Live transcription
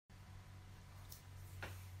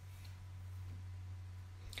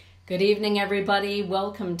Good evening, everybody.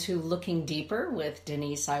 Welcome to Looking Deeper with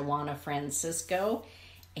Denise, Iwaniw, Francisco,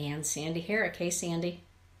 and Sandy Harrick. Hey, Sandy.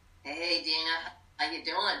 Hey, Dina. How you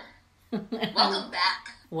doing? Welcome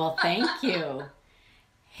back. Well, thank you.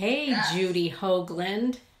 Hey, yes. Judy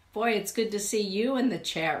Hoagland. Boy, it's good to see you in the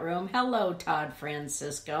chat room. Hello, Todd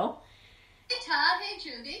Francisco. Hey, Todd. Hey,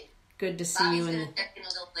 Judy. Good to see you. Going to check in a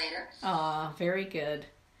little later. Aw, very good.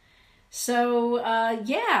 So,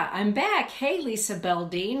 I'm back. Hey, Lisa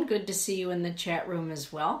Beldine. Good to see you in the chat room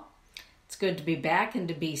as well. It's good to be back and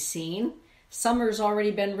to be seen. Summer's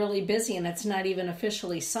already been really busy, and it's not even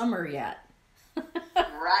officially summer yet.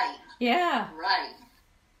 Right. Yeah. Right.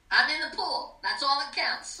 I'm in the pool. That's all that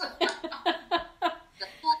counts. The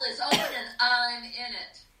pool is open, and I'm in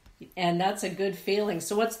it. And that's a good feeling.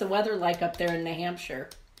 So what's the weather like up there in New Hampshire?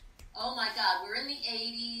 Oh, my God. We're in the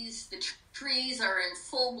 80s. The trees are in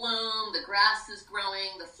full bloom. The grass is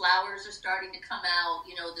growing. The flowers are starting to come out,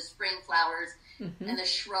 the spring flowers and the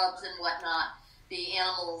shrubs and whatnot. The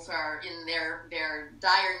animals are in their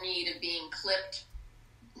dire need of being clipped.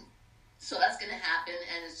 So that's going to happen.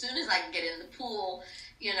 And as soon as I can get in the pool,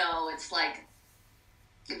 it's like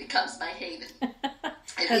it becomes my haven.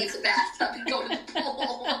 I leave the bathtub and go to the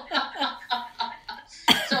pool.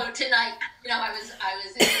 So tonight, I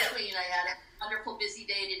was in between. I had a wonderful busy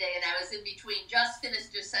day today, and I was in between. Just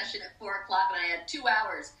finished a session at 4:00, and I had 2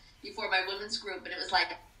 hours before my women's group, and it was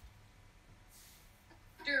like,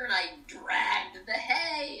 and I dragged the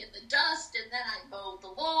hay and the dust, and then I mowed the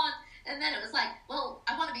lawn, and then it was like, well,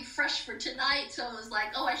 I want to be fresh for tonight, so it was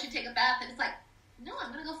like, oh, I should take a bath, and it's like, no,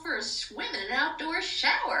 I'm going to go for a swim in an outdoor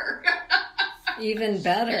shower. Even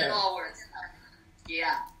better. And it all works out.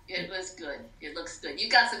 Yeah. It was good. It looks good. You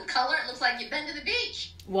got some color. It looks like you've been to the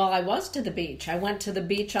beach. Well, I was to the beach. I went to the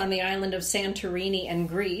beach on the island of Santorini in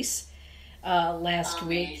Greece last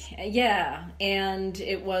week. Yeah, and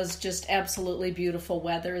it was just absolutely beautiful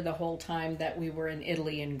weather the whole time that we were in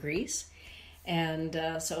Italy and Greece. And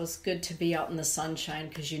so it was good to be out in the sunshine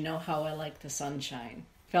because you know how I like the sunshine.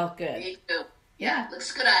 Felt good. Me too. Yeah,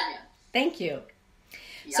 looks good on you. Thank you.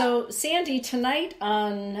 Yeah. So, Sandy, tonight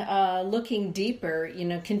on Looking Deeper,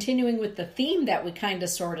 continuing with the theme that we kind of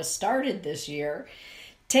sort of started this year,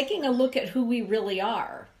 taking a look at who we really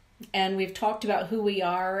are. And we've talked about who we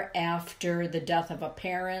are after the death of a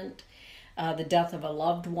parent, the death of a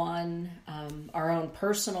loved one, our own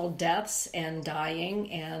personal deaths and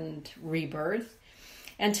dying and rebirth.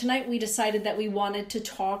 And tonight we decided that we wanted to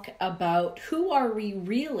talk about who are we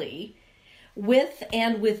really with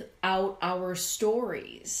and without our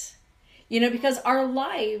stories. Because our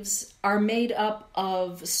lives are made up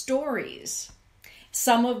of stories.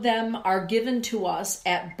 Some of them are given to us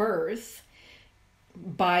at birth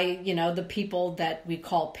by, the people that we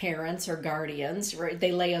call parents or guardians, right?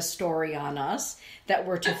 They lay a story on us that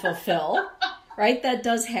we're to fulfill, right? That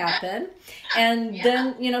does happen. And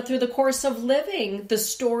then, through the course of living, the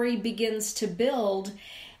story begins to build.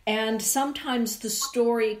 And sometimes the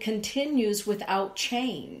story continues without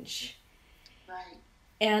change. Right.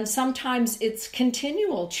 And sometimes it's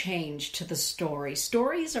continual change to the story.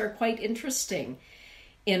 Stories are quite interesting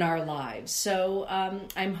in our lives. So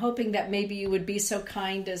I'm hoping that maybe you would be so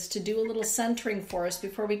kind as to do a little centering for us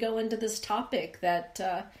before we go into this topic that,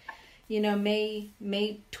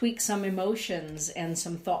 may tweak some emotions and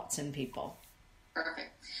some thoughts in people. Perfect.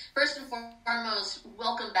 First and foremost,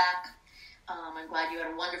 welcome back. I'm glad you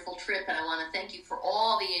had a wonderful trip, and I want to thank you for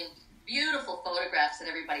all the beautiful photographs that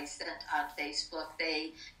everybody sent on Facebook.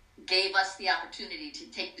 They gave us the opportunity to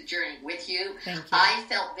take the journey with you. Thank you. I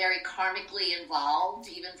felt very karmically involved,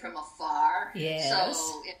 even from afar. Yes.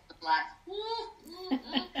 So it was like,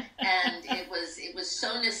 and it was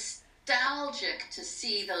so nostalgic to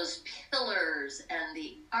see those pillars and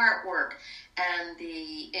the artwork and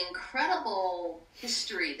the incredible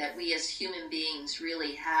history that we as human beings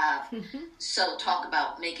really have. So talk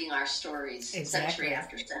about making our stories century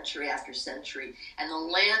after century after century, and the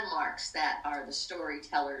landmarks that are the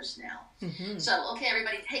storytellers now. So, okay,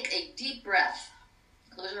 everybody, take a deep breath.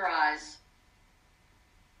 Close your eyes.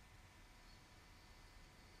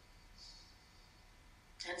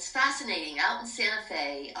 And it's fascinating. Out in Santa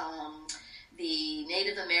Fe, the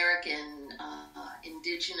Native American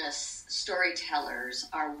indigenous storytellers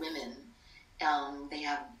are women. They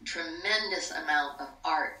have tremendous amount of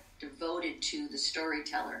art devoted to the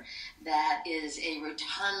storyteller. That is a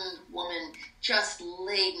rotund woman just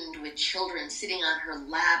laden with children sitting on her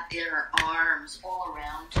lap, in her arms, all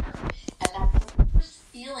around her. And that's the first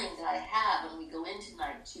feeling that I have when we go in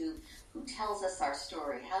tonight to who tells us our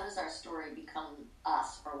story? How does our story become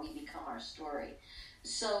us, or we become our story?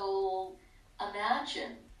 So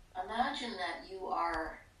imagine that you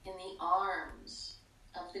are in the arms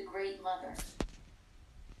of the Great Mother,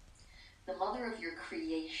 the mother of your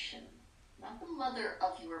creation, not the mother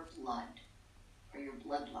of your blood or your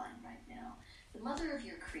bloodline right now, the mother of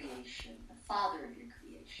your creation, the father of your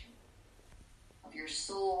creation, of your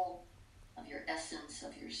soul, of your essence,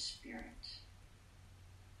 of your spirit.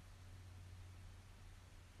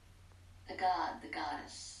 The God, the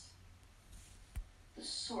goddess, the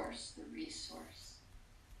source, the resource,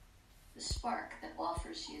 the spark that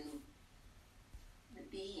offers you the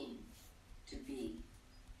being to be.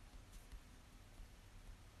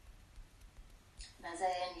 And as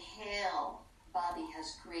I inhale, Bobby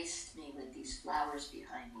has graced me with these flowers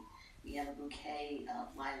behind me. We have a bouquet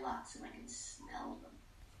of lilacs and I can smell them.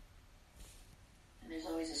 And there's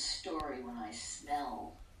always a story when I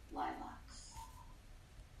smell lilacs.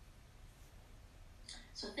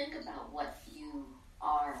 So think about what you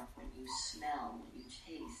are when you smell, when you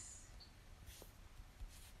taste.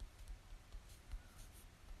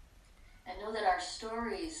 And know that our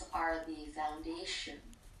stories are the foundation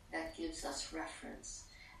that gives us reference.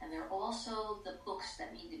 And they're also the books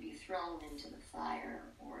that need to be thrown into the fire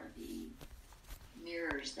or the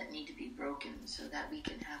mirrors that need to be broken so that we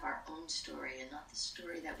can have our own story and not the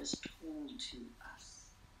story that was told to us.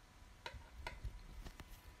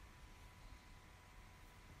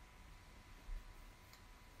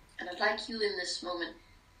 And I'd like you in this moment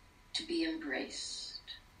to be embraced.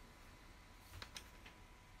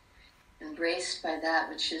 Embraced by that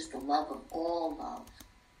which is the love of all love.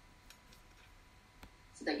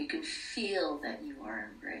 So that you can feel that you are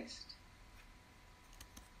embraced.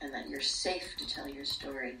 And that you're safe to tell your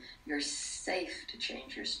story. You're safe to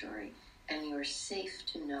change your story. And you're safe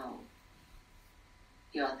to know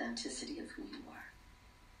the authenticity of who you are.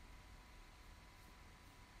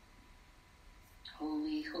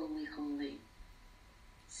 Holy, holy, holy.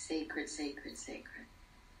 Sacred, sacred, sacred.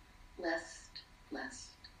 Blessed,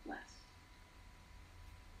 blessed, blessed.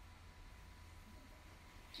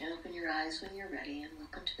 And open your eyes when you're ready and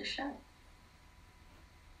welcome to the show.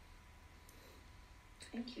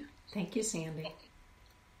 Thank you. Thank you, Sandy.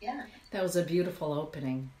 Yeah. That was a beautiful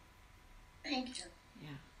opening. Thank you. Yeah.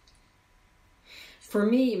 For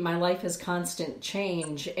me, my life is constant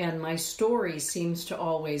change, and my story seems to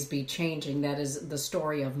always be changing. That is the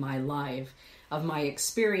story of my life, of my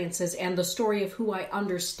experiences, and the story of who I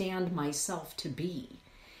understand myself to be.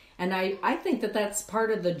 And I think that that's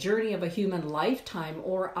part of the journey of a human lifetime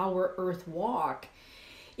or our earth walk,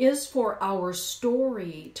 is for our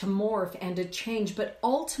story to morph and to change, but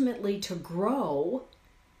ultimately to grow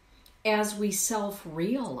as we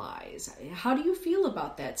self-realize. How do you feel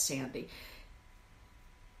about that, Sandy?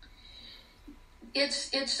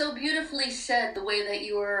 It's so beautifully said, the way that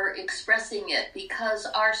you are expressing it, because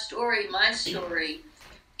our story, my story,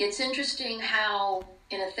 it's interesting how,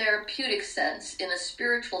 in a therapeutic sense, in a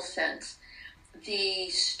spiritual sense, the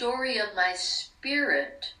story of my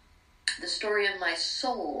spirit, the story of my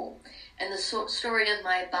soul, and the story of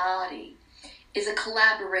my body is a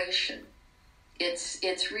collaboration.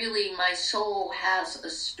 It's really, my soul has a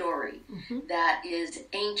story that is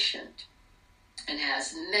ancient and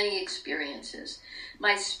has many experiences.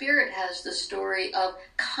 My spirit has the story of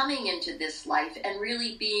coming into this life and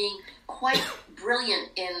really being quite brilliant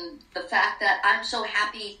in the fact that I'm so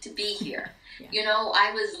happy to be here. Yeah. You know,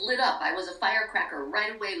 I was lit up. I was a firecracker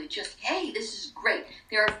right away with just, hey, this is great.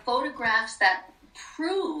 There are photographs that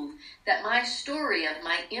prove that my story of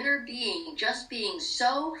my inner being just being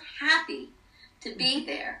so happy to be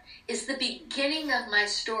there is the beginning of my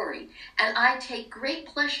story. And I take great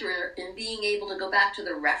pleasure in being able to go back to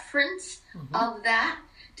the reference of that,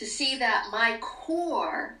 to see that my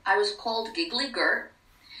core, I was called Giggly Gert,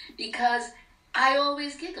 because I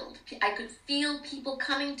always giggled. I could feel people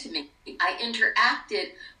coming to me. I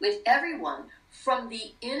interacted with everyone from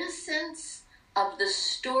the innocence of the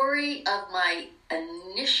story of my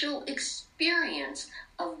initial experience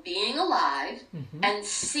of being alive and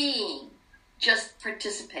seeing, just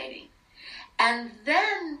participating. And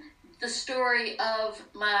then the story of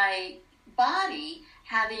my body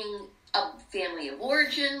having a family of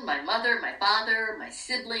origin, my mother, my father, my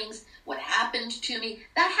siblings, what happened to me.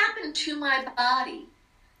 That happened to my body.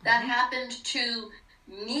 That happened to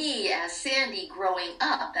me as Sandy growing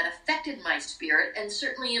up. That affected my spirit and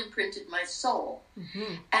certainly imprinted my soul.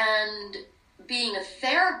 And being a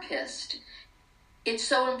therapist, it's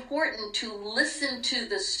so important to listen to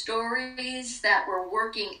the stories that we're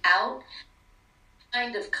working out,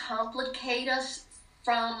 kind of complicate us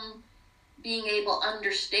from being able to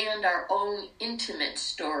understand our own intimate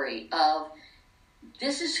story of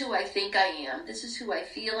this is who I think I am, this is who I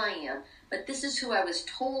feel I am, but this is who I was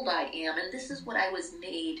told I am, and this is what I was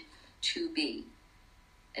made to be.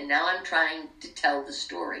 And now I'm trying to tell the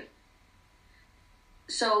story.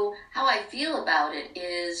 So how I feel about it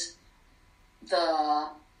is the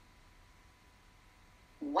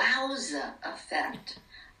wowza effect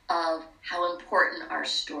of how important our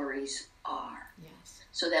stories are. Yes.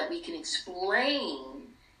 So that we can explain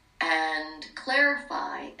and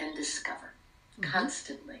clarify and discover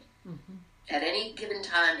constantly at any given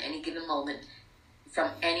time, any given moment,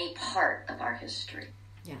 from any part of our history.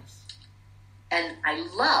 Yes. And I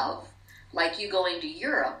love, like you going to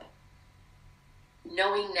Europe,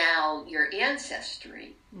 knowing now your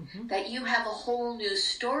ancestry, that you have a whole new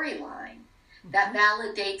storyline that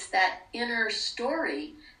validates that inner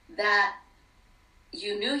story that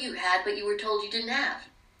you knew you had, but you were told you didn't have.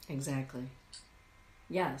 Exactly.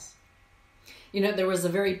 Yes. You know, there was a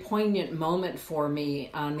very poignant moment for me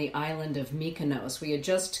on the island of Mykonos. We had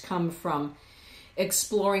just come from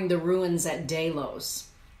exploring the ruins at Delos.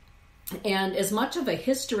 And as much of a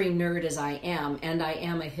history nerd as I am, and I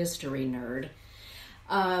am a history nerd,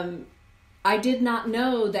 I did not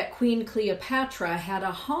know that Queen Cleopatra had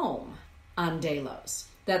a home on Delos,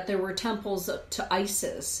 that there were temples to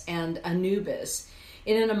Isis and Anubis,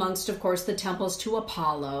 in and amongst, of course, the temples to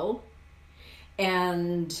Apollo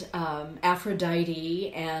and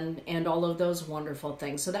Aphrodite and all of those wonderful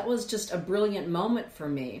things. So that was just a brilliant moment for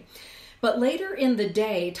me. But later in the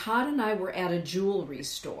day, Todd and I were at a jewelry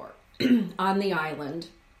store on the island,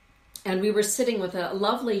 and we were sitting with a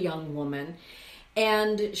lovely young woman,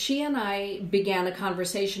 and she and I began a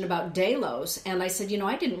conversation about Delos, and I said, you know,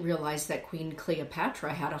 I didn't realize that Queen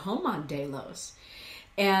Cleopatra had a home on Delos.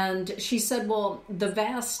 And she said, well, the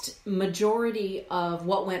vast majority of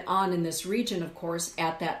what went on in this region, of course,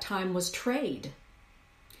 at that time was trade.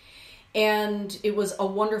 And it was a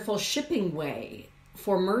wonderful shipping way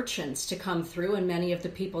for merchants to come through, and many of the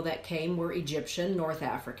people that came were Egyptian, North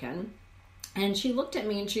African. And she looked at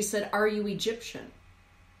me and she said, are you Egyptian?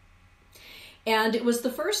 And it was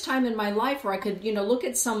the first time in my life where I could, you know, look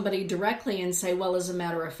at somebody directly and say, well, as a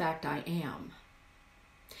matter of fact, I am.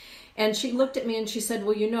 And she looked at me and she said,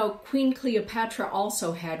 well, you know, Queen Cleopatra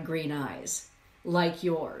also had green eyes like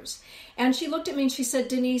yours. And she looked at me and she said,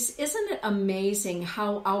 Denise, isn't it amazing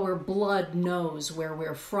how our blood knows where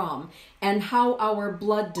we're from and how our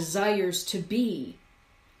blood desires to be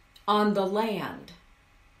on the land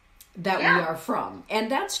that we are from? And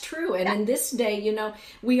that's true. And in this day, you know,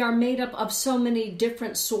 we are made up of so many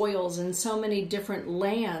different soils and so many different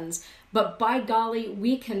lands, but by golly,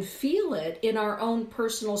 we can feel it in our own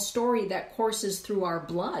personal story that courses through our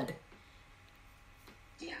blood.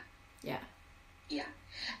 Yeah.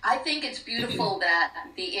 I think it's beautiful that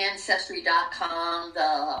the Ancestry.com,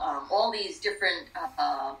 all these different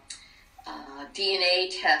DNA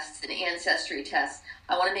tests and ancestry tests.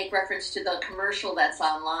 I want to make reference to the commercial that's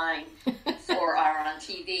online or on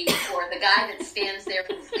TV for the guy that stands there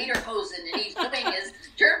with his lederhosen and he's doing his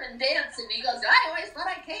German dance and he goes, I always thought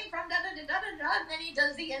I came from da-da-da-da-da-da, and then he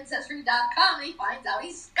does the Ancestry.com and he finds out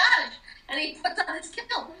he's Scottish and he puts on his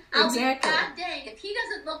kilt. Exactly. God dang, if he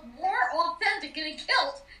doesn't look more authentic in a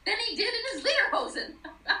kilt than he did in his lederhosen.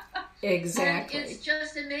 Exactly. And it's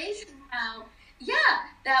just amazing how,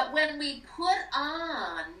 that when we put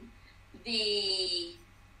on the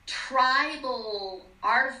tribal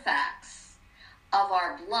artifacts of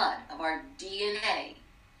our blood, of our DNA,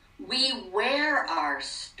 we wear our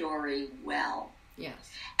story well. Yes.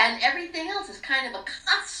 And everything else is kind of a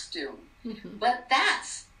costume. But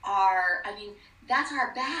that's our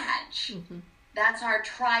badge. That's our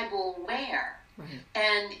tribal wear. Right.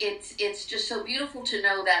 And it's just so beautiful to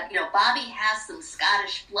know that, you know, Bobby has some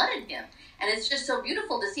Scottish blood in him. And it's just so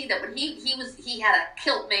beautiful to see that when he had a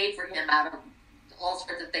kilt made for him out of all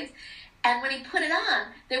sorts of things. And when he put it on,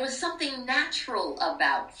 there was something natural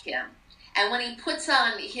about him. And when he puts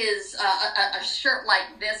on his a shirt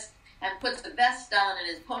like this and puts the vest on and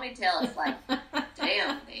his ponytail, it's like,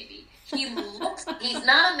 damn, baby. He's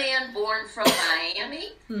not a man born from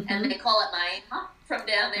Miami, and they call it Miami from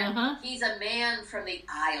down there. He's a man from the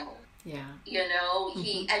Isle. Yeah. You know,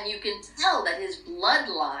 and you can tell that his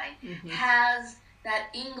bloodline has that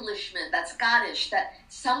Englishman, that Scottish, that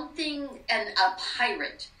something, and a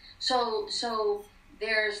pirate. So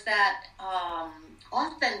there's that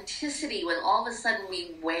authenticity when all of a sudden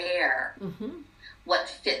we wear what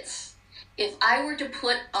fits. If I were to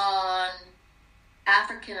put on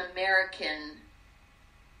African American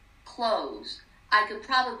clothes, I could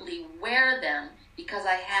probably wear them because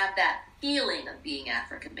I have that feeling of being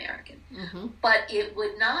African American. But it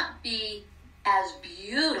would not be as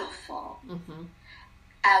beautiful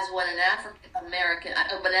as when an African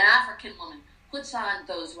woman puts on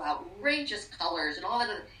those outrageous colors and all that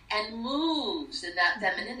and moves in that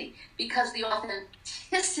femininity, because the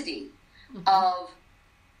authenticity of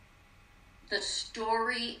the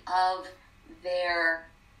story of their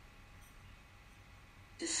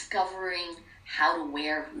discovering how to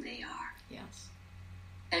wear who they are. Yes.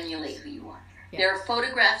 Emulate who you are. Yes. There are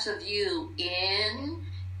photographs of you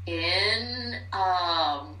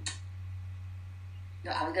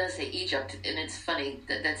I was going to say Egypt, and it's funny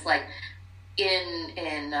that's like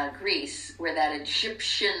in Greece, where that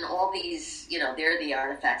Egyptian, all these, there are the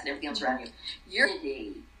artifacts and everything else around you. Your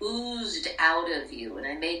unity oozed out of you, and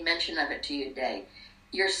I made mention of it to you today.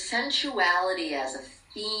 Your sensuality as a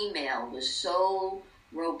female was so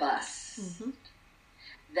robust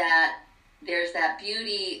that there's that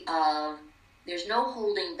beauty of there's no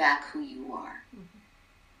holding back who you are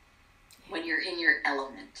when you're in your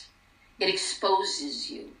element. It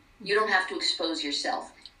exposes you. You don't have to expose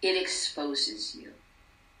yourself. It exposes you.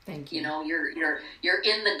 Thank you. You're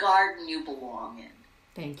in the garden you belong in.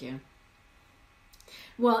 Thank you.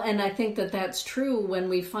 Well, and I think that that's true when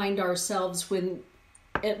we find ourselves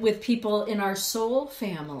with people in our soul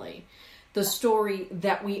family. The story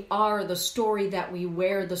that we are, the story that we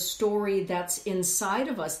wear, the story that's inside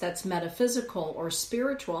of us, that's metaphysical or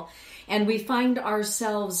spiritual. And we find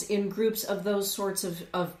ourselves in groups of those sorts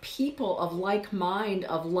of people, of like mind,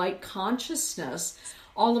 of like consciousness,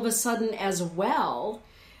 all of a sudden as well.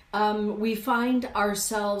 We find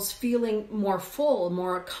ourselves feeling more full,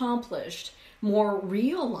 more accomplished, more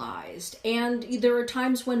realized. And there are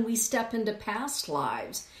times when we step into past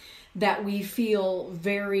lives that we feel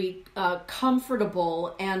very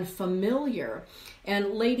comfortable and familiar.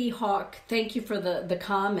 And Lady Hawk, thank you for the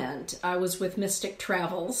comment. I was with Mystic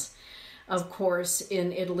Travels, of course,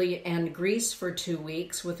 in Italy and Greece for 2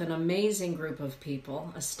 weeks with an amazing group of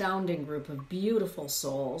people, astounding group of beautiful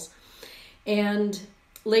souls. And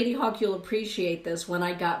Lady Hawk, you'll appreciate this. When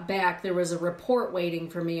I got back, there was a report waiting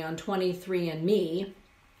for me on 23andMe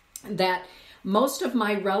that most of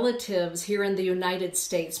my relatives here in the United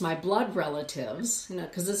States, my blood relatives,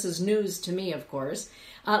 because this is news to me, of course,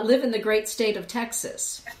 live in the great state of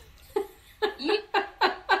Texas.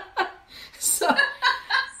 So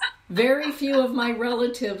very few of my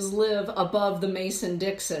relatives live above the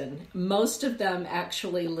Mason-Dixon. Most of them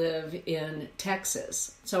actually live in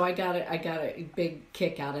Texas. So I got a big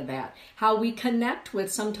kick out of that. How we connect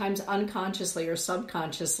with, sometimes unconsciously or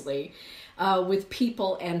subconsciously, with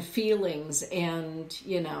people and feelings, and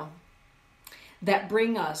that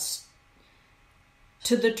bring us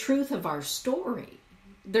to the truth of our story.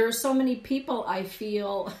 There are so many people, I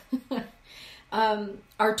feel,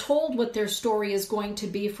 are told what their story is going to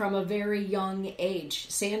be from a very young age.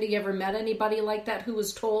 Sandy, you ever met anybody like that who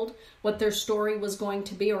was told what their story was going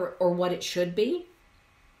to be, or what it should be?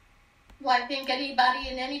 Well, I think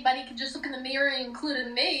anybody can just look in the mirror,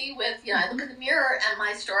 including me, with, I look in the mirror and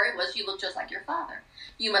my story was, you look just like your father.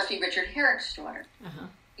 You must be Richard Harrick's daughter.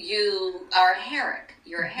 You are a Harrick.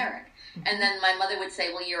 You're a Harrick. And then my mother would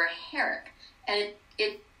say, well, you're a Harrick. And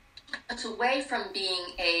it's away from being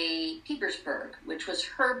a Petersburg, which was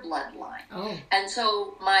her bloodline. Oh. And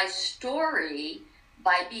so my story,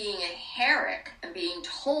 by being a Harrick and being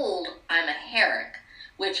told I'm a Harrick,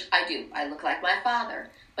 which I do, I look like my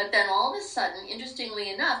father. But then all of a sudden, interestingly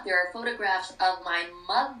enough, there are photographs of my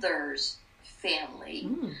mother's family,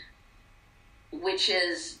 which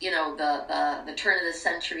is, the turn of the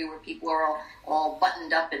century, where people are all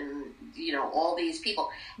buttoned up and, all these people.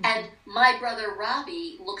 And my brother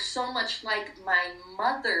Robbie looks so much like my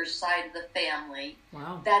mother's side of the family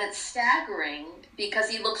that it's staggering, because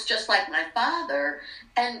he looks just like my father.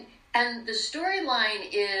 And the storyline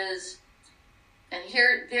is, and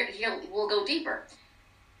here we'll go deeper.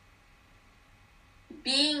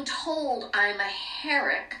 Being told I'm a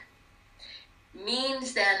Harrick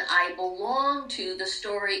means then I belong to the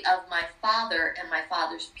story of my father and my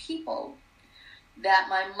father's people that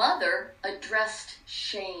my mother addressed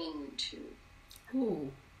shame to.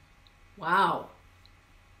 Ooh. Wow.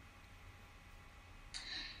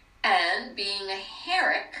 And being a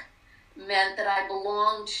Harrick meant that I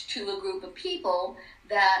belonged to a group of people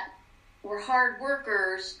that were hard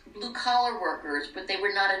workers, blue-collar workers, but they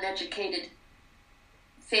were not an educated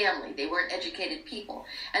family. They weren't educated people.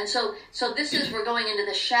 And so this is, we're going into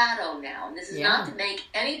the shadow now. And this is not to make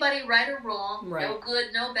anybody right or wrong, no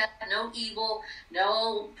good, no bad, no evil,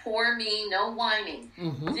 no poor me, no whining.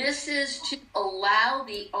 This is to allow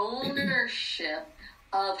the ownership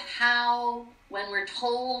of how, when we're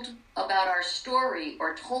told about our story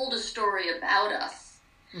or told a story about us,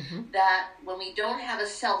 that when we don't have a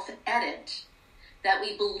self-edit, that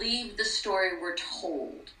we believe the story we're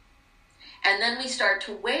told. And then we start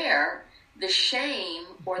to wear the shame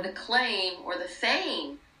or the claim or the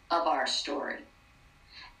fame of our story.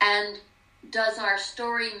 And does our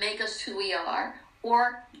story make us who we are,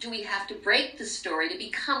 or do we have to break the story to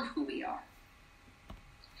become who we are?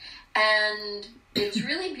 And it's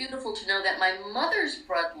really beautiful to know that my mother's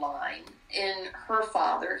bloodline, in her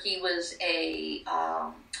father, he was a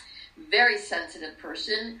very sensitive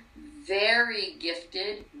person, very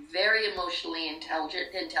gifted, very emotionally intelligent,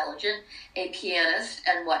 a pianist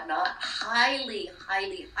and whatnot, highly,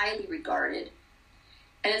 highly, highly regarded.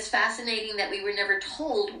 And it's fascinating that we were never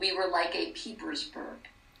told we were like a Petersburg.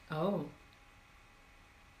 Oh.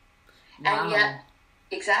 Wow. And yet,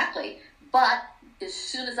 exactly. But as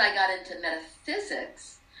soon as I got into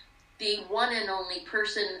metaphysics, the one and only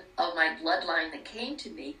person of my bloodline that came to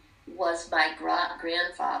me was my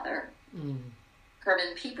grandfather,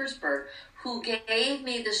 Herman Petersburg, who gave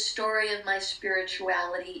me the story of my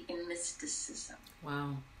spirituality in mysticism.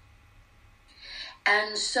 Wow.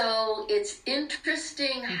 And so it's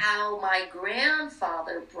interesting how my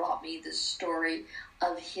grandfather brought me the story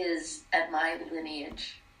of his and my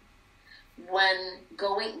lineage. When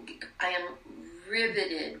I am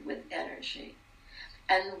riveted with energy.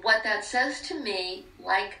 And what that says to me,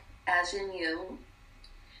 like as in you,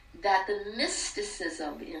 that the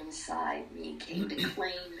mysticism inside me came to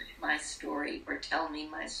claim my story or tell me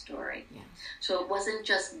my story. Yes. So it wasn't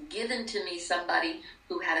just given to me somebody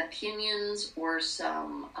who had opinions or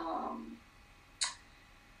some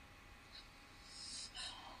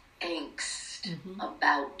angst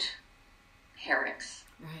about Harrick's.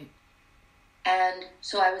 Right. And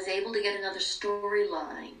so I was able to get another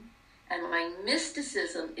storyline. And my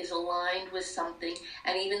mysticism is aligned with something.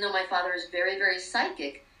 And even though my father is very, very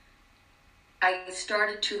psychic, I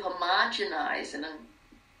started to homogenize, and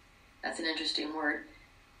that's an interesting word,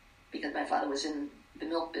 because my father was in the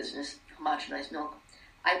milk business, homogenized milk.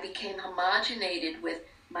 I became homogenated with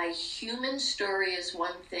my human story is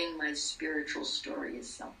one thing, my spiritual story is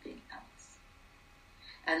something else.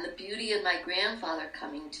 And the beauty of my grandfather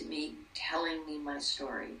coming to me, telling me my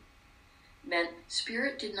story, meant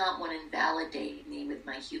spirit did not want to invalidate me with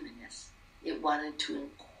my humanness. It wanted to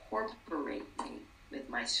incorporate me with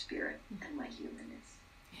my spirit and my humanness.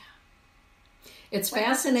 Yeah. It's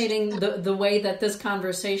fascinating the way that this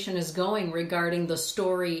conversation is going regarding the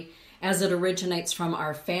story as it originates from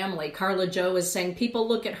our family. Carla Jo is saying people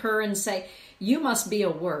look at her and say, you must be a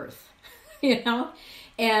Worth, you know?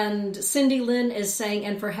 And Cindy Lynn is saying,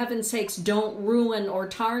 and for heaven's sakes, don't ruin or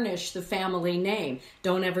tarnish the family name.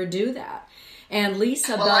 Don't ever do that. And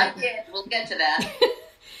Lisa... Well, I did. We'll get to that.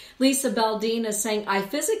 Lisa Baldine is saying, I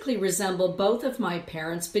physically resemble both of my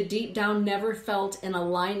parents, but deep down never felt in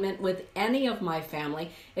alignment with any of my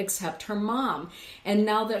family except her mom. And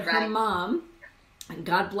now that her mom,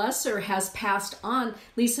 God bless her, has passed on,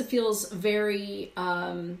 Lisa feels very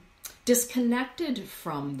disconnected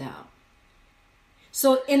from them.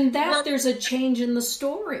 So in that, there's a change in the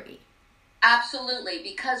story. Absolutely,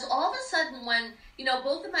 because all of a sudden when,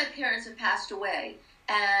 both of my parents have passed away,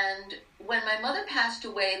 and when my mother passed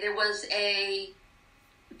away, there was the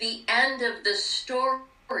end of the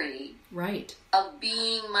story, right, of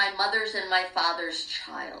being my mother's and my father's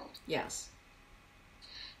child. Yes.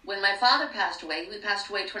 When my father passed away, he passed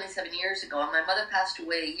away 27 years ago, and my mother passed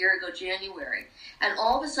away a year ago, January. And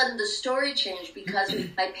all of a sudden, the story changed because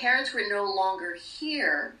my parents were no longer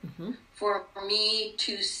here for me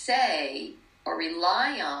to say or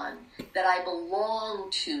rely on that I belong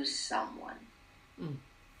to someone.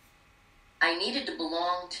 I needed to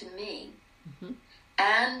belong to me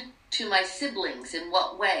and to my siblings. In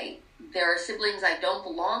what way? There are siblings I don't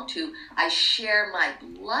belong to. I share my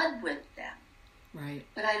blood with them. Right.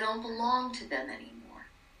 But I don't belong to them anymore.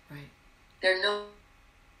 Right. They're no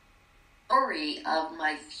story of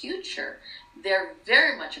my future. They're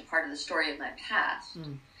very much a part of the story of my past.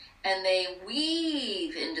 And they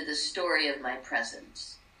weave into the story of my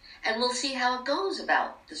present. And we'll see how it goes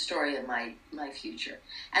about the story of my future.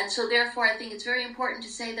 And so therefore I think it's very important to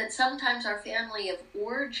say that sometimes our family of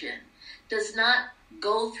origin does not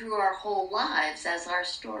go through our whole lives as our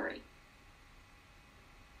story.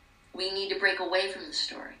 We need to break away from the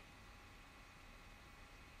story.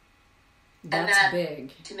 That's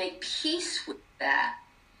big. To make peace with that,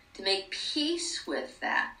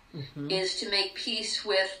 is to make peace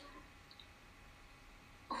with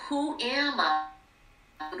who am I,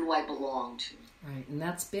 who do I belong to? Right, and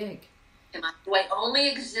that's big. Do I only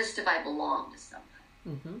exist if I belong to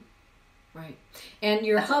someone? Right. And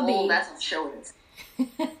your hubby... That's a show.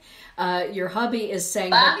 Your hubby is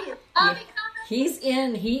saying... Bobby, He's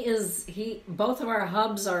in. Both of our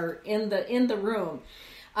hubs are in the room,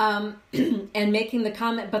 and making the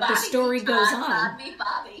comment. But Bobby, the story goes on.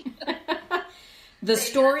 Bobby. The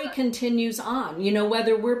story continues on.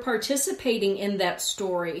 Whether we're participating in that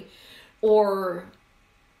story, or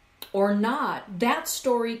not, that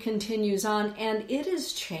story continues on, and it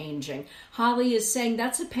is changing. Holly is saying,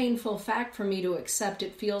 that's a painful fact for me to accept.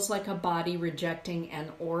 It feels like a body rejecting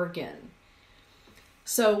an organ.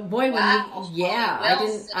 So, boy, wow.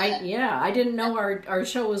 I didn't know our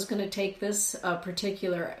show was going to take this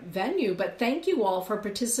particular venue, but thank you all for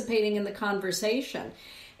participating in the conversation.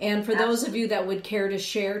 And for those of you that would care to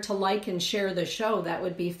share, to like and share the show, that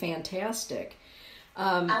would be fantastic.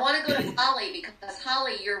 I want to go to Holly, because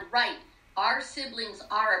Holly, you're right. Our siblings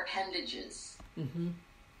are appendages. Mm-hmm.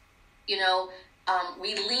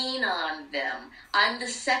 We lean on them. I'm the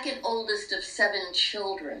second oldest of 7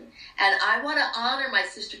 children, and I want to honor my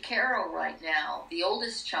sister Carol right now, the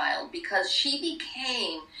oldest child, because she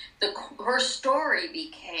became her story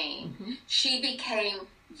became she became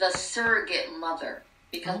the surrogate mother,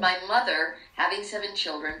 because my mother, having 7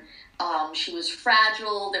 children, she was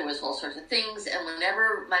fragile. There was all sorts of things. And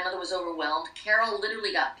whenever my mother was overwhelmed, Carol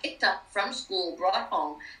literally got picked up from school, brought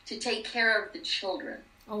home to take care of the children.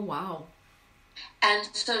 Oh, wow. And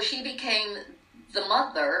so she became the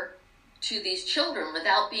mother to these children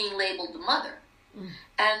without being labeled the mother. Mm.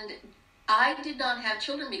 And I did not have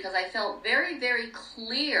children because I felt very, very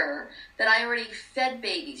clear that I already fed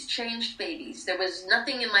babies, changed babies. There was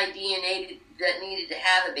nothing in my DNA that needed to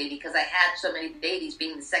have a baby because I had so many babies,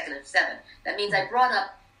 being the second of 7. That means I brought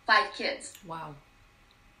up 5 kids. Wow.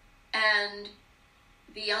 And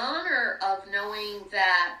the honor of knowing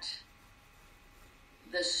that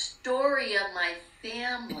the story of my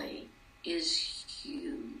family is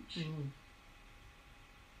huge. Mm.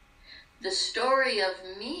 The story of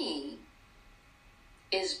me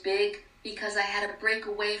is big because I had to break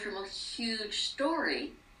away from a huge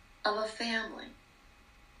story of a family.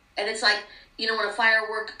 And it's like, when a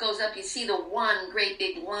firework goes up, you see the one great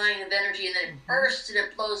big line of energy, and then it bursts and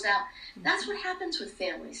it blows out. That's what happens with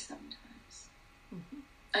families sometimes.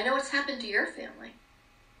 I know it's happened to your family.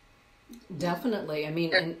 Definitely. I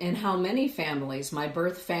mean, and how many families? My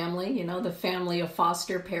birth family, the family of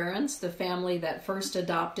foster parents, the family that first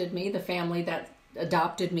adopted me, the family that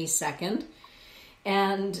adopted me second,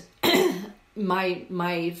 and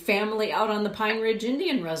my family out on the Pine Ridge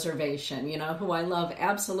Indian Reservation, who I love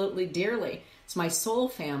absolutely dearly. It's my soul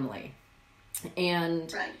family.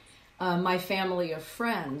 And my family of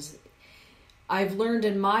friends. I've learned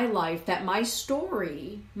in my life that my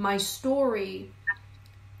story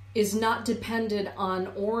is not dependent on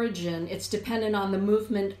origin. It's dependent on the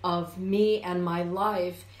movement of me and my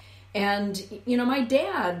life. And, my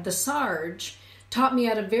dad, the Sarge, taught me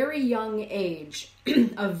at a very young age,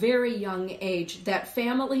 that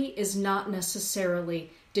family is not necessarily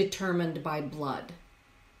determined by blood.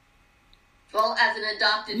 Well, as an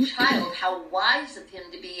adopted child, how wise of him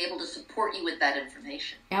to be able to support you with that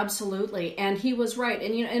information. Absolutely. And he was right.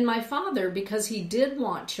 And my father, because he did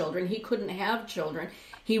want children, he couldn't have children.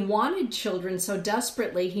 He wanted children so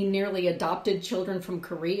desperately, he nearly adopted children from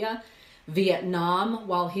Korea, Vietnam,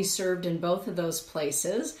 while he served in both of those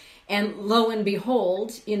places. And lo and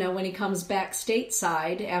behold, when he comes back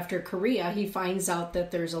stateside after Korea, he finds out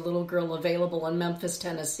that there's a little girl available in Memphis,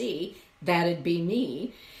 Tennessee. That'd be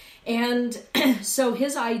me. And so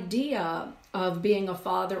his idea of being a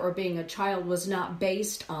father or being a child was not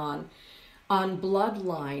based on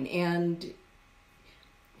bloodline, and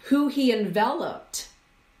who he enveloped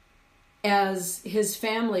as his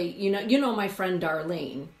family. You know my friend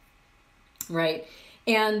Darlene, right?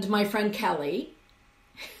 And my friend Kelly.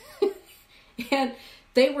 And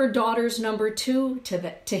they were daughters number 2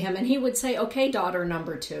 to him. And he would say, okay, daughter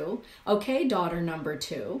number 2. Okay, daughter number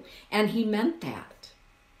 2. And he meant that.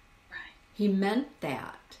 Right. He meant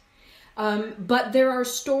that. But there are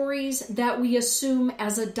stories that we assume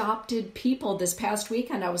as adopted people. This past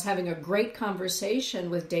weekend, I was having a great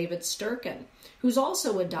conversation with David Sturkin, who's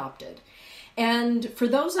also adopted. And for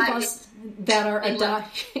those of us that are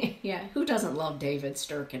adopted, yeah, who doesn't love David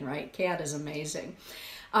Sturkin, right? Cat is amazing.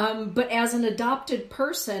 But as an adopted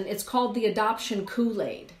person, it's called the adoption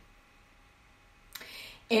Kool-Aid.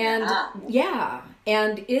 And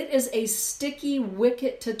and it is a sticky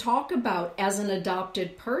wicket to talk about as an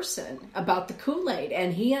adopted person, about the Kool-Aid.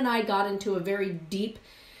 And he and I got into a very deep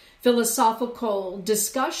philosophical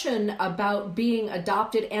discussion about being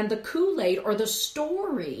adopted and the Kool-Aid, or the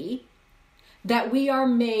story that we are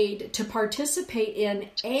made to participate in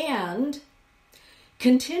and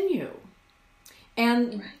continue.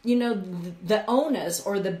 And, you know, the onus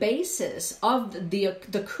or the basis of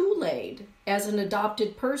the Kool-Aid as an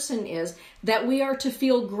adopted person is that we are to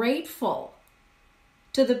feel grateful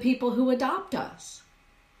to the people who adopt us.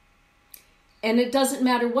 And it doesn't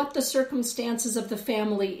matter what the circumstances of the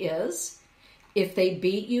family is, if they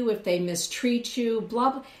beat you, if they mistreat you,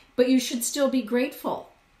 blah, blah, but you should still be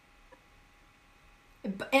grateful.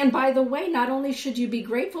 And by the way, not only should you be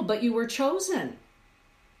grateful, but you were chosen.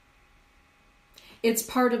 It's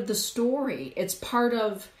part of the story. It's part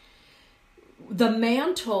of the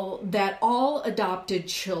mantle that all adopted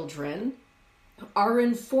children are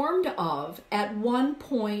informed of at one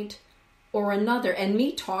point or another. And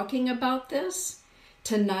me talking about this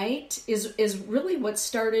tonight is really what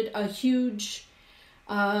started a huge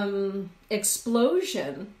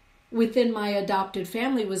explosion within my adopted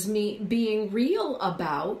family, was me being real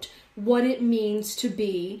about what it means to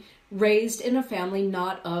be raised in a family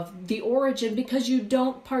not of the origin, because you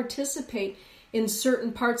don't participate in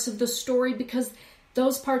certain parts of the story because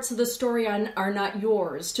those parts of the story are not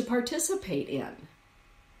yours to participate in.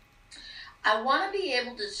 I want to be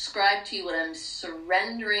able to describe to you what I'm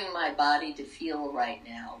surrendering my body to feel right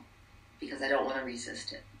now, because I don't want to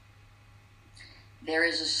resist it. There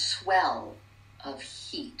is a swell of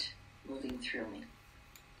heat moving through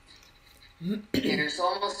me. There's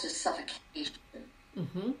almost a suffocation.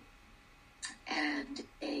 Mm-hmm. And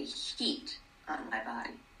a heat on my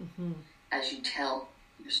body as you tell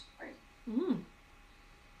your story.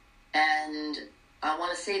 And I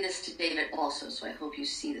want to say this to David also, so I hope you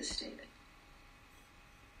see this, David.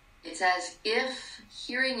 It's as if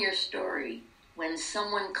hearing your story, when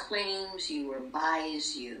someone claims you or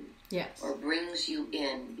buys you, yes, or brings you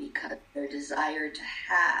in because their desire to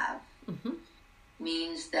have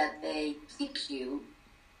means that they pick you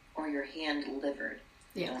or your hand delivered.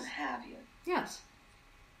 They don't have you. Yes.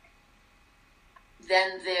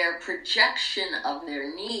 Then their projection of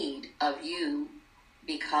their need of you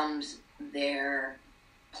becomes their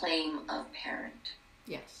claim of parent.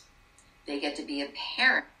 Yes. They get to be a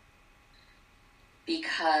parent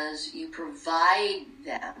because you provide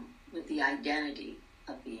them with the identity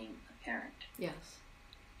of being a parent. Yes.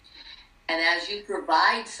 And as you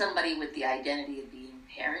provide somebody with the identity of being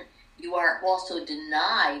a parent, you are also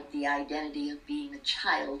denied the identity of being a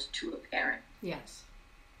child to a parent. Yes.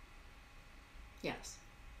 Yes.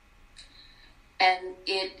 And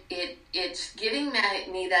it's giving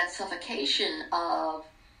me that suffocation of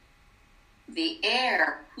the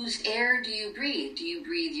air. Whose air do you breathe? Do you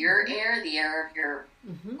breathe your air, the air of your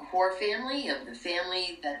core family, of the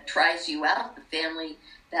family that tries you out, the family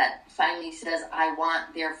that finally says, I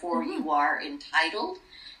want, therefore you are entitled?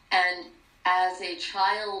 And as a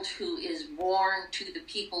child who is born to the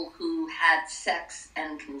people who had sex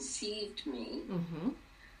and conceived me,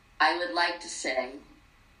 I would like to say,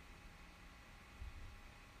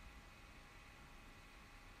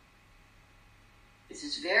 this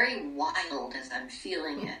is very wild as I'm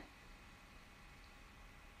feeling it.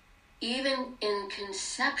 Even in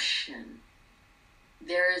conception,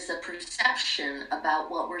 there is a perception about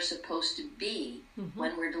what we're supposed to be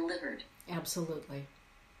when we're delivered. Absolutely.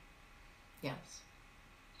 Yes.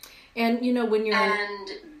 And, you know, when you're... And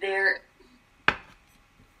there...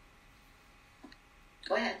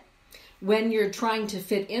 Go ahead. When you're trying to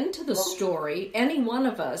fit into the story, any one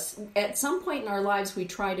of us, at some point in our lives, we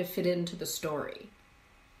try to fit into the story.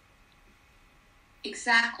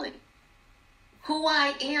 Exactly. Who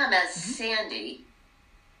I am as Sandy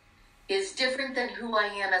is different than who I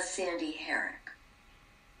am as Sandy Harrick.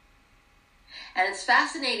 And it's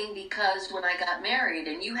fascinating because when I got married,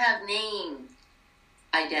 and you have name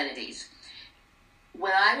identities.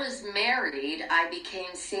 When I was married, I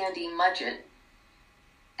became Sandy Mudgett,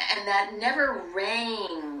 and that never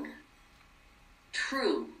rang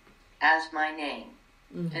true as my name.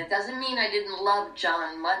 And it doesn't mean I didn't love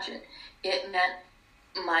John Mudgett. It meant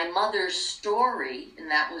my mother's story,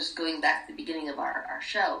 and that was going back to the beginning of our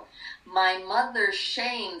show, my mother's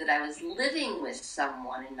shame that I was living with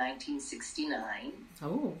someone in 1969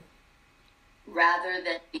 rather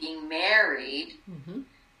than being married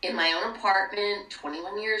in my own apartment,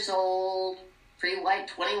 21 years old, free white,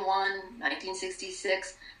 21,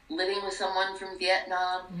 1966, living with someone from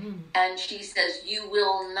Vietnam. And she says, you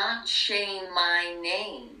will not shame my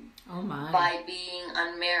name by being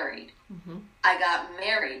unmarried. I got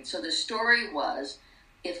married. So the story was,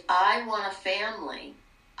 if I want a family,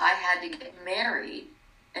 I had to get married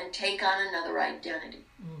and take on another identity.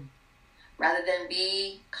 Rather than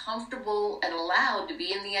be comfortable and allowed to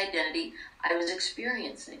be in the identity I was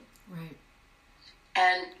experiencing. Right.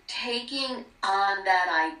 And taking on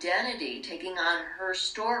that identity, taking on her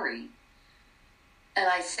story, and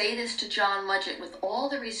I say this to John Mudgett with all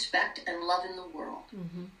the respect and love in the world.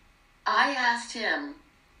 Mm-hmm. I asked him,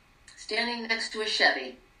 standing next to a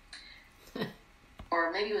Chevy,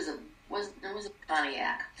 or maybe it was a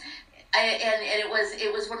Pontiac, and it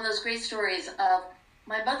was one of those great stories of,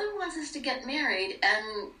 my mother wants us to get married,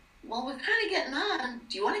 and well, we're kind of getting on.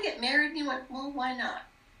 Do you want to get married? And he went, well, why not?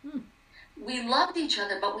 We loved each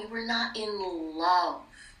other, but we were not in love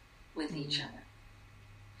with each other.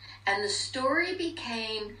 And the story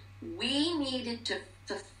became, we needed to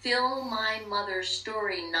fulfill my mother's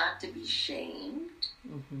story, not to be shamed.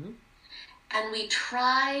 Mm-hmm. And we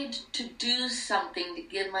tried to do something to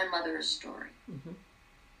give my mother a story. Mm-hmm.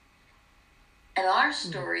 And our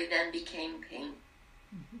story then became pain.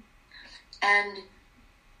 Mm-hmm. And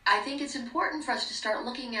I think it's important for us to start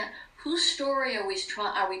looking at whose story are we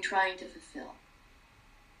trying to fulfill.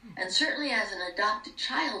 And certainly as an adopted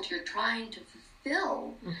child, you're trying to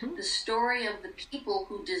fulfill the story of the people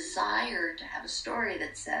who desire to have a story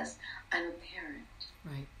that says, I'm a parent.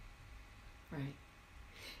 Right, right.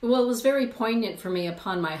 Well, it was very poignant for me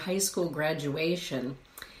upon my high school graduation.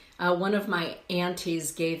 One of my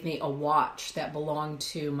aunties gave me a watch that belonged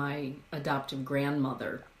to my adoptive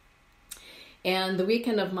grandmother. And the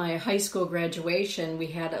weekend of my high school graduation, we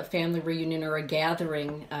had a family reunion or a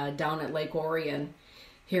gathering down at Lake Orion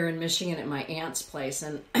here in Michigan at my aunt's place.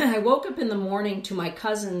 And I woke up in the morning to my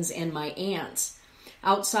cousins and my aunts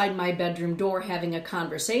outside my bedroom door having a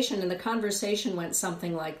conversation. And the conversation went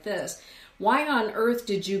something like this. Why on earth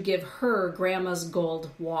did you give her grandma's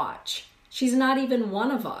gold watch? She's not even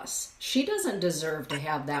one of us. She doesn't deserve to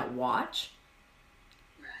have that watch.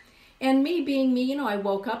 And me being me, I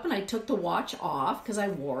woke up and I took the watch off because I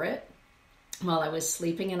wore it while I was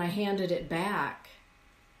sleeping, and I handed it back.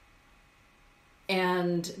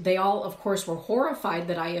 And they all, of course, were horrified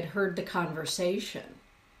that I had heard the conversation.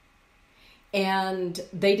 And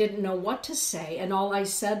they didn't know what to say. And all I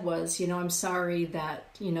said was, I'm sorry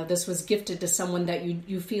that, this was gifted to someone that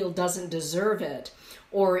you feel doesn't deserve it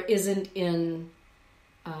or isn't in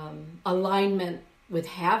alignment with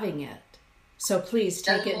having it. So please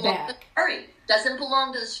take it back. Doesn't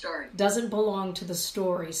belong to the story. Doesn't belong to the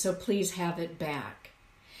story. So please have it back.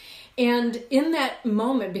 And in that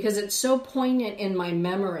moment, because it's so poignant in my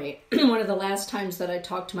memory, one of the last times that I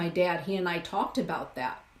talked to my dad, he and I talked about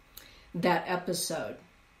that episode.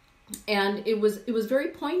 And it was very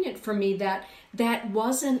poignant for me that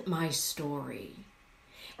wasn't my story.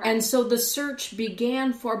 Right. And so the search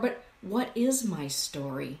began for, but what is my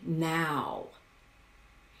story now?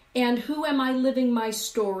 And who am I living my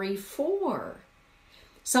story for?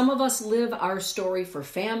 Some of us live our story for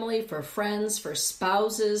family, for friends, for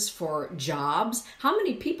spouses, for jobs. How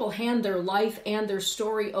many people hand their life and their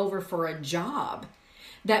story over for a job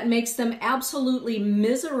that makes them absolutely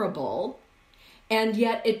miserable, and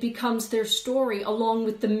yet it becomes their story along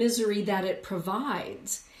with the misery that it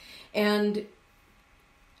provides? And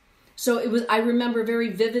so I remember very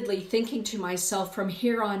vividly thinking to myself, from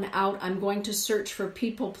here on out, I'm going to search for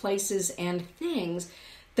people, places, and things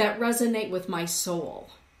that resonate with my soul.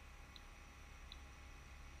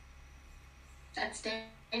 That's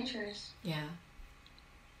dangerous. Yeah.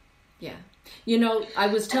 Yeah. I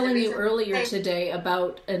was telling you earlier today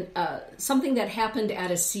about something that happened at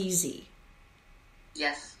Assisi.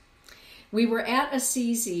 Yes. We were at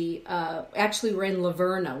Assisi, actually we're in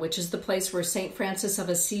Laverna, which is the place where St. Francis of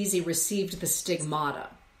Assisi received the stigmata,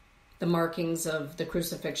 the markings of the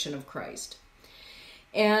crucifixion of Christ.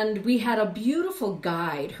 And we had a beautiful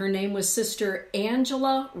guide. Her name was Sister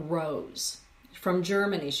Angela Rose from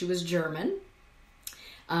Germany. She was German,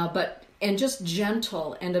 and just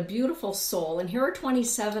gentle and a beautiful soul. And here are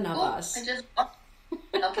 27 of us.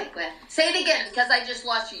 Okay, go ahead. Say it again, because I just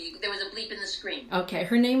lost you. There was a bleep in the screen. Okay,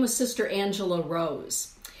 her name was Sister Angela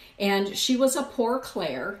Rose. And she was a poor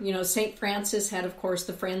Clare. St. Francis had, of course,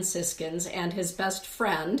 the Franciscans, and his best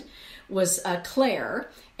friend was Clare.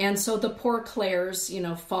 And so the poor Clares,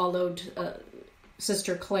 followed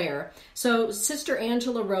Sister Clare. So Sister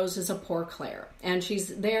Angela Rose is a poor Clare. And she's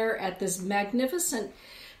there at this magnificent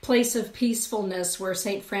place of peacefulness where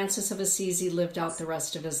St. Francis of Assisi lived out the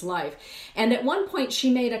rest of his life. And at one point she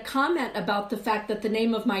made a comment about the fact that the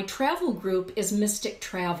name of my travel group is Mystic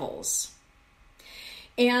Travels.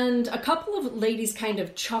 And a couple of ladies kind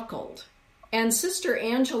of chuckled. And Sister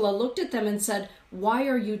Angela looked at them and said, "Why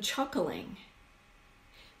are you chuckling?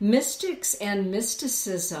 Mystics and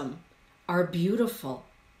mysticism are beautiful.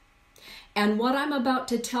 And what I'm about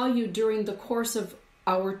to tell you during the course of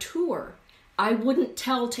our tour, I wouldn't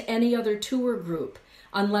tell to any other tour group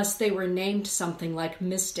unless they were named something like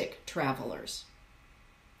Mystic Travelers."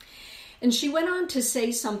 And she went on to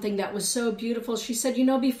say something that was so beautiful. She said,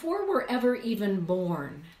 before we're ever even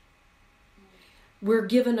born, we're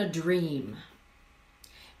given a dream.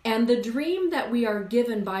 And the dream that we are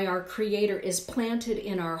given by our Creator is planted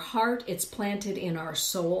in our heart. It's planted in our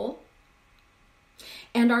soul.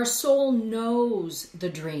 And our soul knows the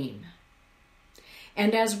dream.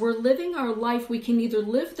 And as we're living our life, we can either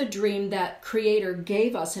live the dream that Creator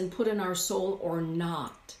gave us and put in our soul or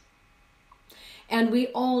not. And we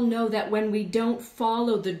all know that when we don't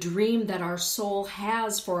follow the dream that our soul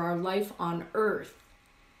has for our life on earth,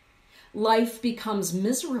 life becomes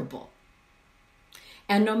miserable.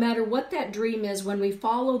 And no matter what that dream is, when we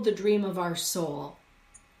follow the dream of our soul,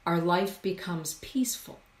 our life becomes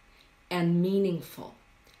peaceful and meaningful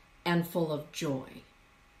and full of joy.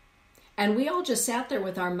 And we all just sat there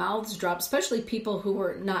with our mouths dropped, especially people who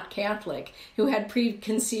were not Catholic, who had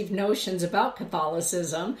preconceived notions about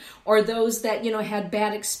Catholicism, or those that, had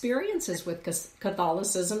bad experiences with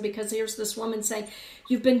Catholicism, because here's this woman saying,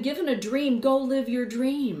 you've been given a dream, go live your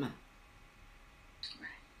dream.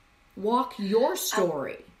 Walk your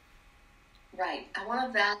story. Right. I want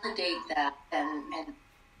to validate that, and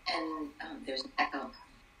there's an echo.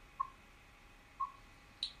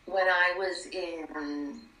 When I was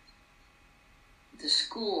in the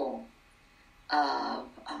school of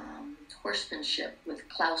horsemanship with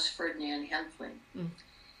Klaus Ferdinand Hempfling,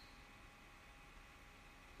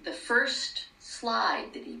 the first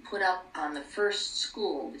slide that he put up on the first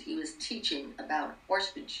school that he was teaching about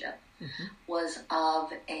horsemanship was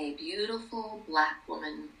of a beautiful black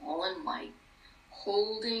woman, all in white,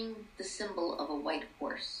 holding the symbol of a white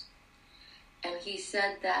horse. And he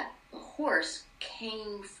said that the horse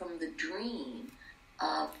came from the dream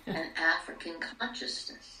of an African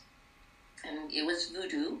consciousness. And it was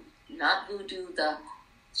voodoo, not voodoo the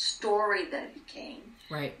story that it became,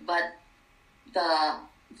 right, but the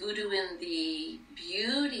voodoo in the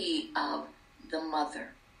beauty of the mother.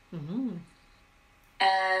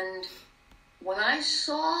 And when I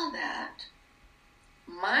saw that,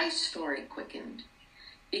 my story quickened,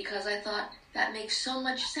 because I thought, that makes so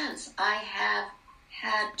much sense. I have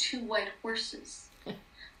had 2 white horses.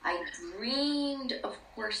 I dreamed of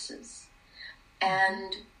horses.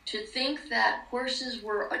 And to think that horses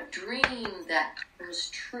were a dream that comes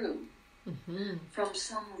true from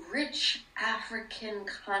some rich African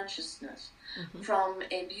consciousness, from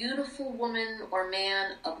a beautiful woman or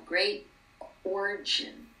man of great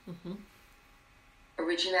origin,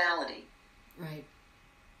 originality. Right.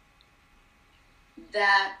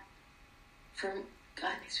 That,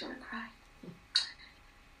 God, makes me want to cry.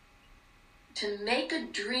 To make a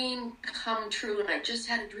dream come true, and I just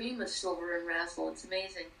had a dream of Silver and Razzle, it's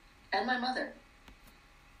amazing, and my mother,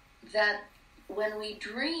 that when we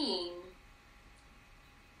dream,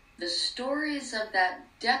 the stories of that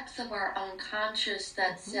depth of our unconscious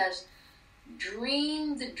that says,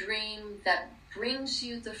 dream the dream that brings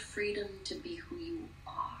you the freedom to be who you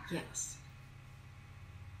are. Yes.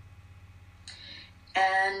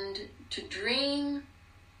 And to dream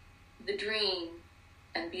the dream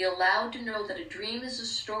and be allowed to know that a dream is a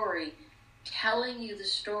story telling you the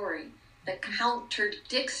story that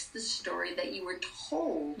contradicts the story that you were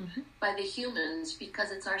told by the humans,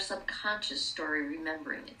 because it's our subconscious story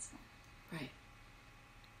remembering itself. Right.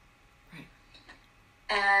 Right.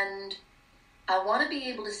 And I want to be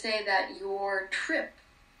able to say that your trip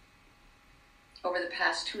over the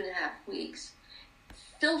past 2.5 weeks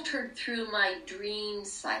filtered through my dream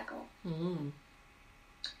cycle.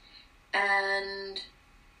 And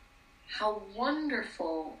how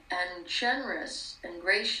wonderful and generous and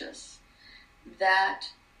gracious that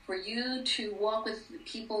for you to walk with the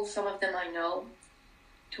people, some of them I know,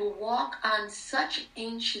 to walk on such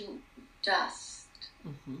ancient dust,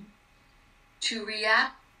 to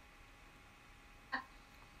react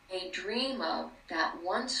a dream of that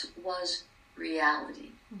once was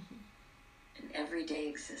reality in everyday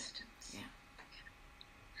existence. Yeah.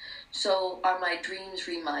 So are my dreams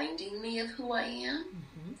reminding me of who I am?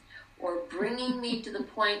 Or bringing me to the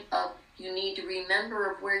point of, you need to remember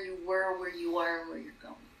of where you were, where you are, and where you're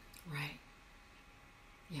going? Right.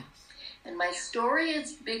 Yes. And my story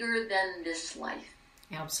is bigger than this life.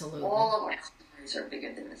 Absolutely. All of our stories are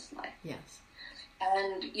bigger than this life. Yes.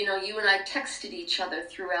 And, you and I texted each other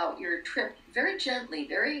throughout your trip very gently,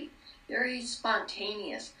 very, very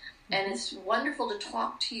spontaneous. And it's wonderful to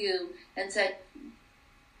talk to you and say,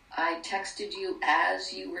 I texted you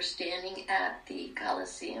as you were standing at the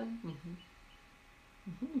Coliseum.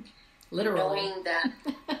 Literally. Knowing that,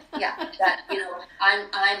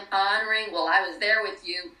 I'm honoring, I was there with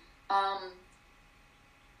you.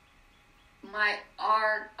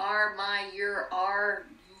 Our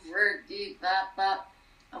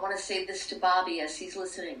I want to say this to Bobby as he's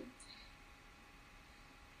listening.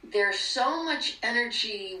 There's so much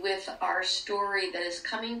energy with our story that is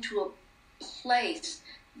coming to a place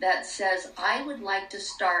that says, I would like to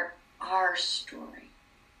start our story.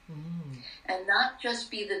 And not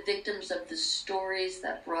just be the victims of the stories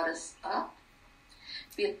that brought us up,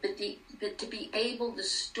 but to be able the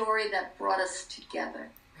story that brought us together.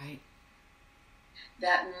 Right.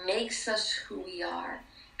 That makes us who we are,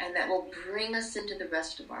 and that will bring us into the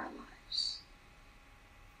rest of our lives.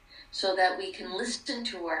 So that we can listen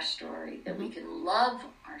to our story, that we can love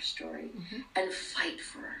our story, and fight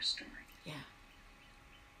for our story. Yeah.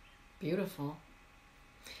 Beautiful.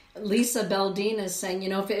 Lisa Beldine is saying,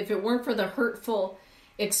 if it weren't for the hurtful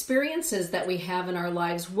experiences that we have in our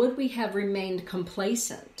lives, would we have remained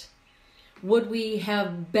complacent? Would we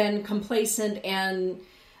have been complacent and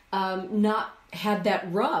not had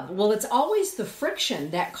that rub? Well, it's always the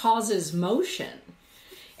friction that causes motion.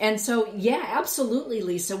 And so, yeah, absolutely,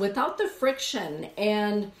 Lisa. Without the friction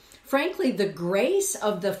and, frankly, the grace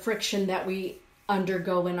of the friction that we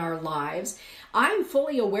undergo in our lives, I'm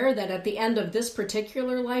fully aware that at the end of this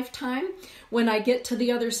particular lifetime, when I get to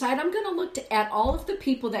the other side, I'm going to look at all of the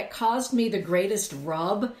people that caused me the greatest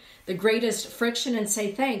rub, the greatest friction, and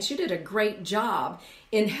say, thanks, you did a great job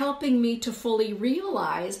in helping me to fully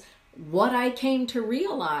realize what I came to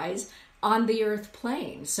realize on the earth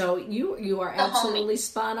plane. So you are absolutely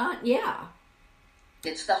spot on. Yeah.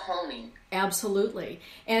 It's the honing. Absolutely.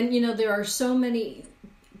 And, there are so many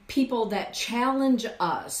people that challenge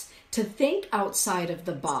us to think outside of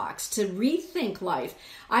the box, to rethink life.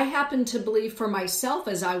 I happen to believe for myself,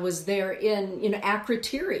 as I was there in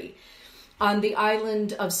Akrotiri on the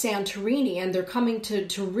island of Santorini, and they're coming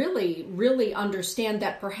to really, really understand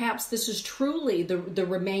that perhaps this is truly the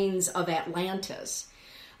remains of Atlantis.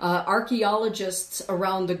 Archaeologists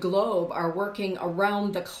around the globe are working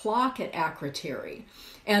around the clock at Akrotiri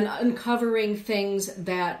and uncovering things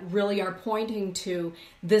that really are pointing to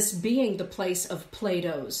this being the place of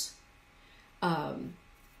Plato's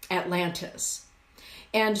Atlantis.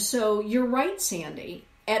 And so you're right, Sandy.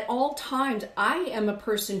 At all times, I am a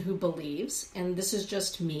person who believes, and this is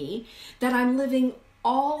just me, that I'm living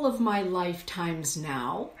all of my lifetimes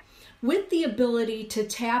now with the ability to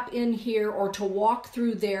tap in here or to walk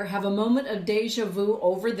through there, have a moment of deja vu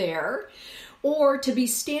over there, or to be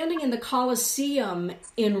standing in the Colosseum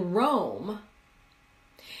in Rome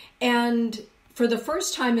and for the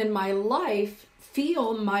first time in my life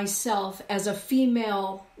feel myself as a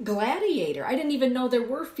female gladiator. I didn't even know there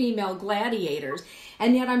were female gladiators.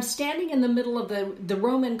 And yet I'm standing in the middle of the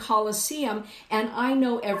Roman Colosseum, and I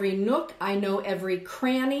know every nook, I know every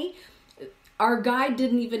cranny. Our guide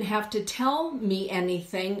didn't even have to tell me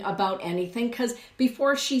anything about anything, because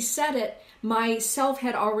before she said it, myself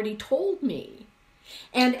had already told me.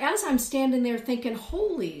 And as I'm standing there thinking,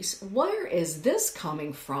 holy, where is this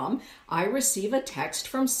coming from? I receive a text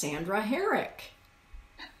from Sandra Harrick.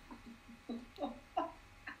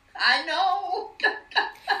 I know.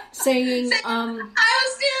 Saying, I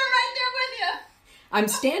was standing right there with you. I'm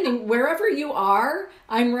standing wherever you are,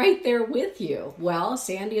 I'm right there with you. Well,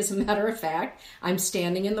 Sandy, as a matter of fact, I'm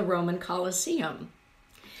standing in the Roman Colosseum.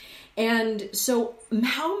 And so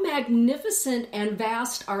how magnificent and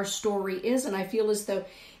vast our story is, and I feel as though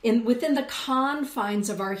within the confines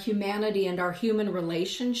of our humanity and our human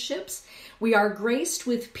relationships, we are graced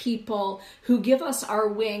with people who give us our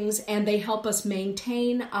wings, and they help us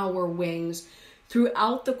maintain our wings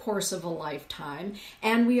throughout the course of a lifetime.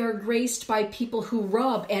 And we are graced by people who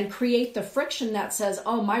rub and create the friction that says,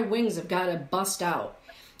 oh, my wings have got to bust out.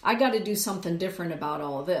 I got to do something different about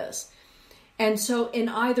all this. And so in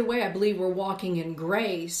either way, I believe we're walking in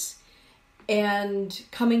grace and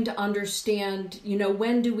coming to understand,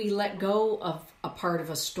 when do we let go of a part of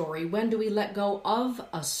a story? When do we let go of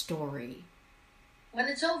a story? When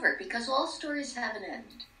it's over, because all stories have an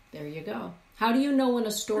end. There you go. How do you know when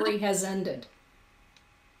a story has ended?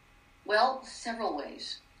 Well, several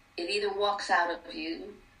ways. It either walks out of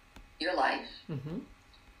your life,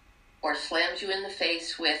 or slams you in the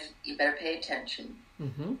face with, you better pay attention,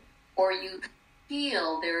 or you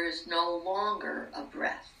feel there is no longer a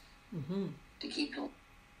breath to keep going.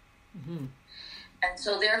 And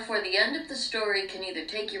so therefore the end of the story can either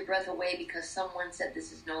take your breath away because someone said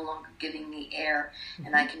this is no longer giving me air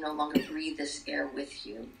and I can no longer breathe this air with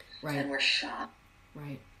you. Right. And we're shot.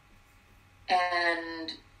 Right.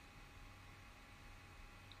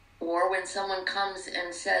 Or when someone comes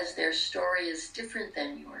and says their story is different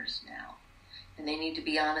than yours now, and they need to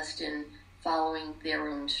be honest in following their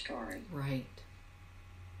own story. Right.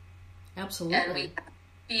 Absolutely. And we have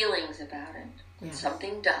feelings about it. When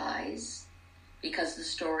something dies because the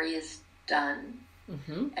story is done,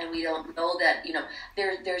 and we don't know that,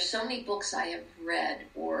 there's so many books I have read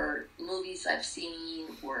or movies I've seen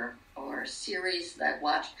or series that I've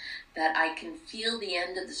watched that I can feel the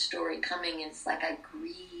end of the story coming. It's like I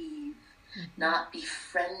grieve, not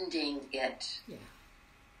befriending it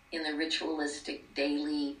in the ritualistic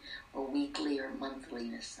daily or weekly or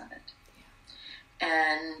monthliness of it.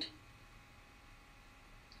 And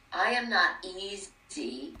I am not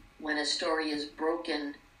easy when a story is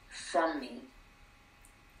broken from me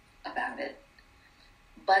about it,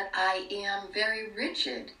 but I am very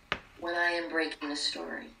rigid when I am breaking a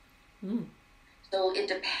story. So it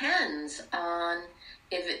depends on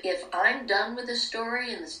if I'm done with a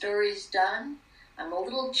story and the story's done, I'm a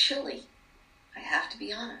little chilly. I have to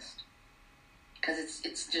be honest, because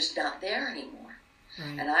it's just not there anymore.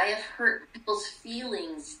 Right. And I have hurt people's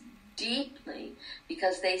feelings deeply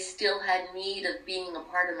because they still had need of being a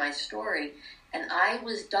part of my story, and I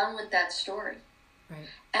was done with that story. Right.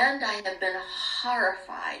 And I have been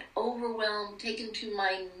horrified, overwhelmed, taken to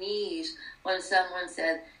my knees when someone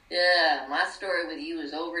said, "Yeah, my story with you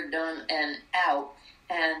is overdone and out,"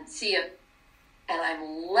 and and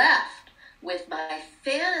I'm left with my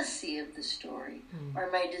fantasy of the story or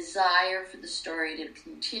my desire for the story to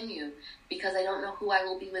continue because I don't know who I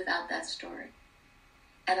will be without that story.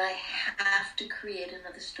 And I have to create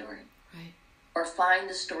another story. Right. Or find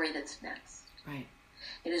the story that's next. Right.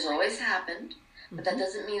 It has always happened, but that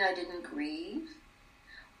doesn't mean I didn't grieve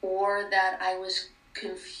or that I was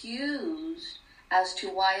confused as to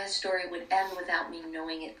why a story would end without me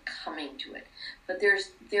knowing it coming to it. But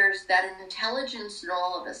there's that intelligence in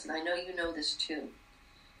all of us, and I know you know this too.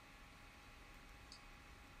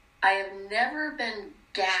 I have never been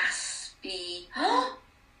gaspy,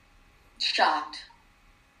 shocked,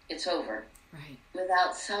 it's over, right,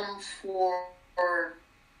 without some forewarning.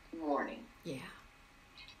 Yeah.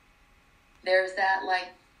 There's that,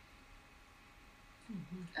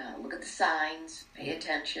 look at the signs, pay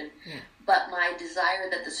attention. Yeah. But my desire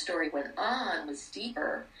that the story went on was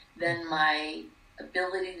deeper than my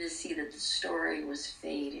ability to see that the story was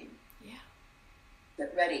fading. Yeah.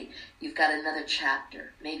 Get ready. You've got another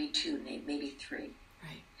chapter, maybe 2, maybe 3.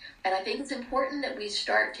 Right. And I think it's important that we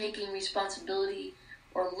start taking responsibility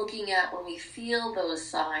or looking at when we feel those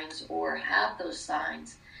signs or have those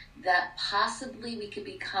signs that possibly we could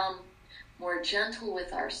become more gentle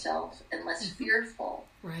with ourselves and less fearful.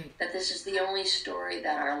 Right. That this is the only story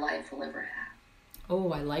that our life will ever have.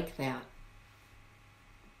 Oh, I like that.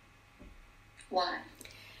 Why?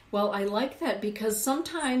 Well, I like that because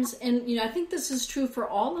sometimes, and I think this is true for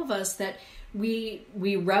all of us, that we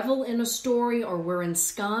revel in a story or we're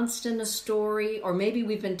ensconced in a story, or maybe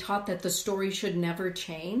we've been taught that the story should never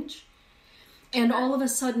change. And all of a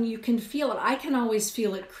sudden you can feel it. I can always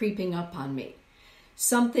feel it creeping up on me.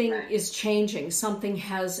 Something is changing. Something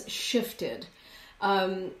has shifted.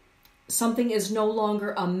 Something is no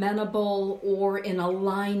longer amenable or in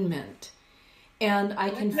alignment. And I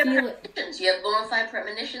can feel it. You have bona fide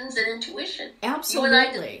premonitions and intuition. Absolutely. You and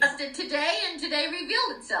I discussed it today, and today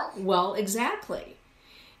revealed itself. Well, exactly.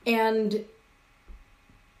 And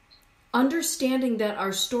understanding that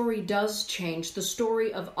our story does change, the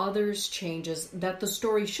story of others changes, that the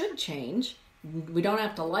story should change, we don't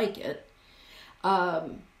have to like it,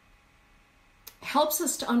 helps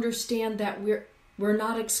us to understand that we're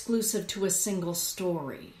not exclusive to a single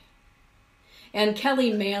story. And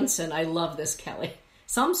Kelly Manson, I love this, Kelly.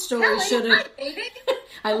 Some stories should have...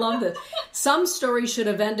 I love this. Some stories should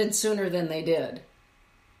have ended sooner than they did.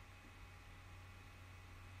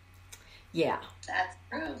 Yeah. That's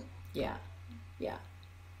true. Yeah. Yeah.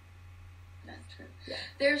 That's true. Yeah.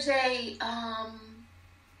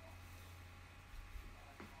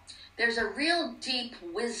 There's a real deep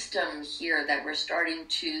wisdom here that we're starting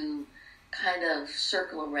to kind of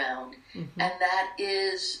circle around. And that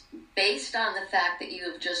is based on the fact that you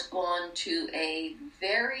have just gone to a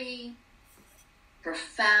very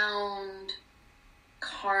profound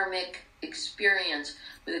karmic experience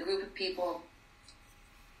with a group of people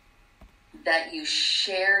that you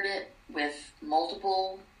shared it with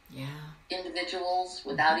multiple individuals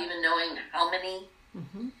without even knowing how many.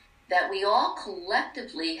 That we all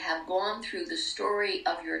collectively have gone through the story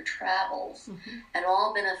of your travels and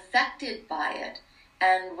all been affected by it.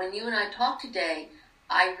 And when you and I talked today,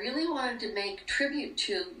 I really wanted to make tribute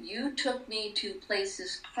to, you took me to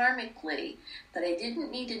places karmically that I didn't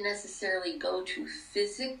need to necessarily go to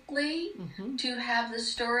physically to have the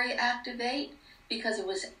story activate, because it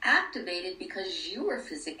was activated because you were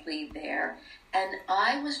physically there and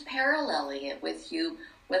I was paralleling it with you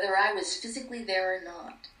whether I was physically there or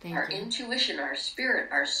not. Our intuition, our spirit,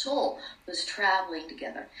 our soul was traveling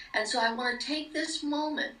together. And so I want to take this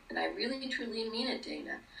moment, and I really truly mean it,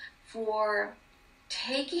 Dana, for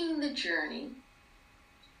taking the journey,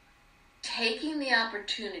 taking the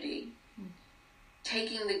opportunity,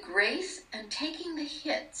 taking the grace, and taking the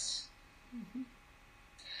hits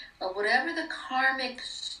of whatever the karmic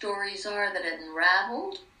stories are that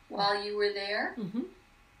unraveled while you were there,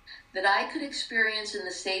 that I could experience in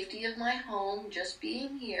the safety of my home, just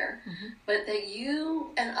being here, but that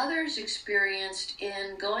you and others experienced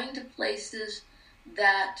in going to places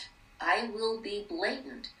that I will be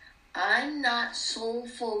blatant. I'm not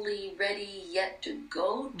soulfully ready yet to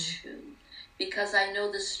go to, because I know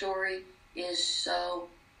the story is so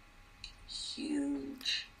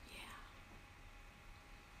huge.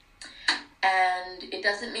 And it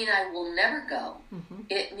doesn't mean I will never go.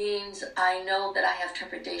 It means I know that I have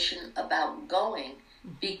trepidation about going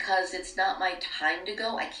because it's not my time to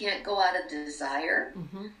go. I can't go out of desire.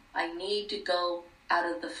 I need to go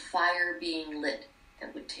out of the fire being lit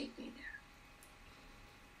that would take me there.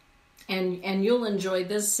 And you'll enjoy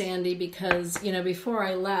this, Sandy, because, before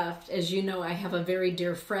I left, as you know, I have a very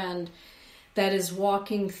dear friend that is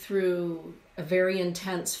walking through a very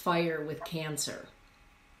intense fire with cancer.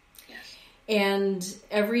 And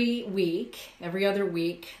every other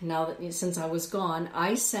week, since I was gone,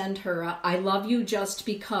 I send her a "I love you just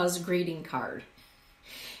because" greeting card.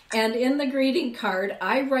 And in the greeting card,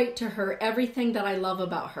 I write to her everything that I love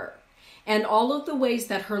about her and all of the ways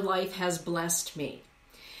that her life has blessed me.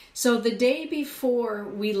 So the day before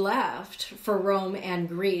we left for Rome and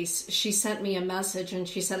Greece, she sent me a message and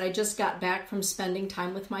she said, "I just got back from spending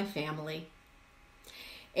time with my family.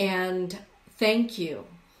 And thank you.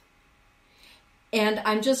 And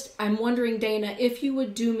I'm wondering, Dana, if you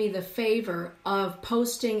would do me the favor of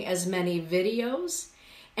posting as many videos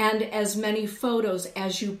and as many photos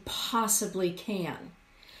as you possibly can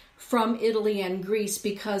from Italy and Greece,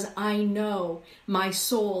 because I know my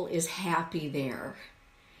soul is happy there."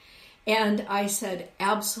 And I said,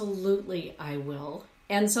 absolutely, I will.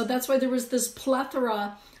 And so that's why there was this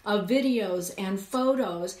plethora of videos and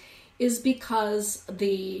photos, is because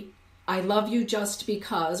the "I love you just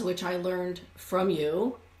because," which I learned from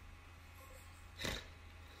you,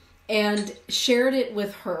 and shared it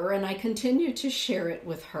with her, and I continue to share it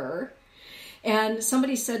with her. And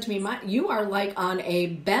somebody said to me, "You are like on a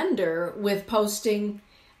bender with posting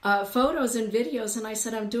photos and videos." And I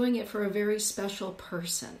said, "I'm doing it for a very special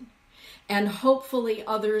person. And hopefully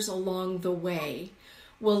others along the way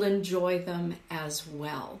will enjoy them as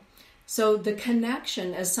well." So the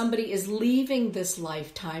connection, as somebody is leaving this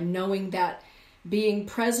lifetime, knowing that being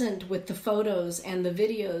present with the photos and the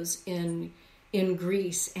videos in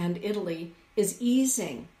Greece and Italy is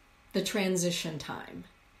easing the transition time.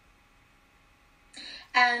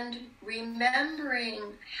 And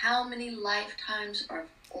remembering how many lifetimes have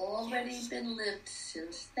already been lived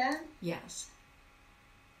since then. Yes.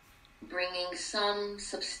 Bringing some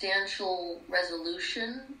substantial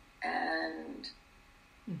resolution and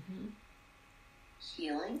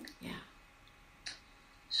healing. Yeah.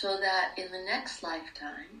 So that in the next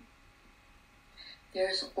lifetime,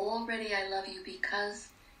 there's already "I love you because"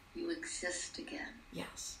 you exist again.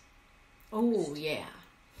 Yes. Oh, yeah.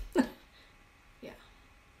 Yeah.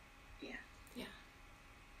 Yeah. Yeah.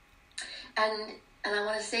 And I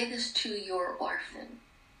want to say this to your orphan.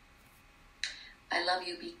 I love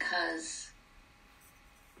you because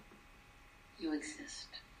you exist.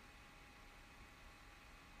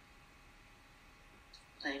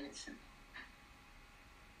 Plain and simple.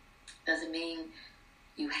 Doesn't mean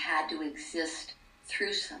you had to exist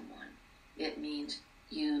through someone. It means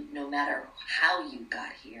you, no matter how you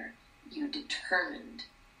got here, you determined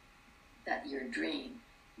that your dream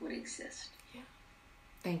would exist. Yeah.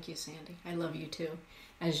 Thank you, Sandy. I love you too,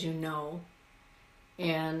 as you know.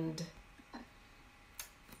 And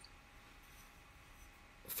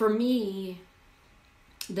for me,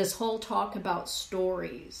 this whole talk about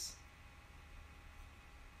stories,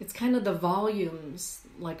 it's kind of the volumes,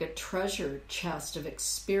 like a treasure chest of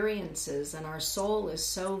experiences, and our soul is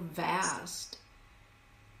so vast.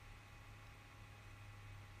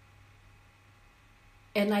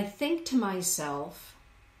 And I think to myself,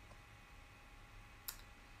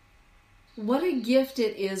 what a gift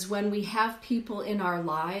it is when we have people in our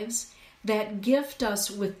lives that gift us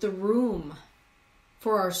with the room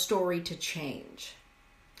for our story to change.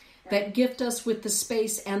 That gift us with the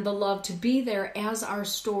space and the love to be there as our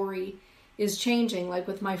story is changing. Like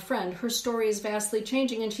with my friend, her story is vastly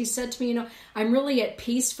changing. And she said to me, I'm really at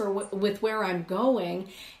peace with where I'm going.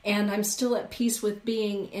 And I'm still at peace with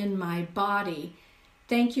being in my body.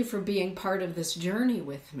 Thank you for being part of this journey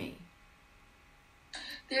with me.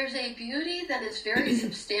 There's a beauty that is very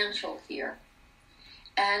substantial here.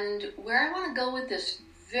 And where I want to go with this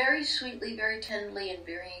very sweetly, very tenderly, and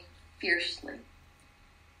very fiercely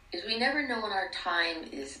is we never know when our time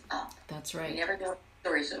is up. That's right. We never know when the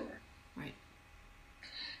story's over. Right.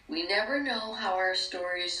 We never know how our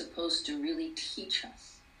story is supposed to really teach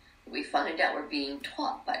us. We find out we're being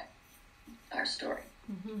taught by our story.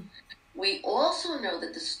 Mm-hmm. We also know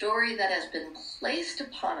that the story that has been placed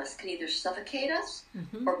upon us can either suffocate us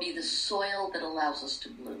or be the soil that allows us to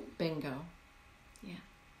bloom. Bingo. Yeah.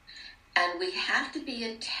 And we have to be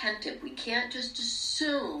attentive. We can't just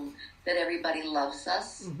assume that everybody loves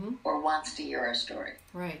us or wants to hear our story.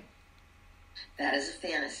 Right. That is a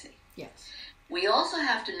fantasy. Yes. We also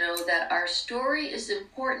have to know that our story is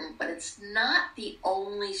important, but it's not the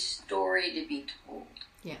only story to be told.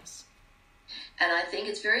 Yes. And I think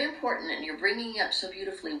it's very important, and you're bringing up so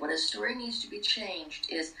beautifully, what a story needs to be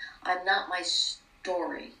changed is, I'm not my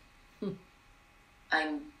story.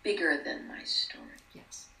 I'm bigger than my story.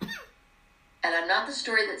 Yes. And I'm not the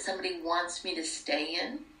story that somebody wants me to stay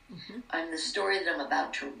in. I'm the story that I'm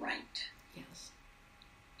about to write. Yes.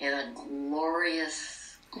 In a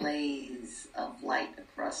glorious blaze of light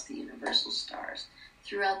across the universal stars,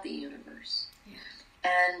 throughout the universe. Yeah.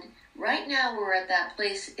 And right now we're at that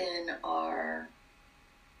place in our...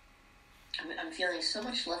 I'm feeling so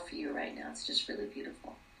much love for you right now. It's just really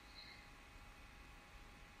beautiful.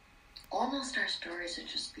 Almost our stories are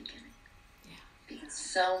just beginning. Yeah. Because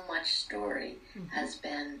so much story has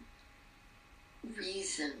been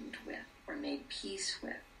reasoned with or made peace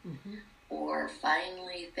with or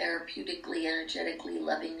finally therapeutically, energetically,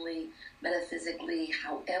 lovingly, metaphysically,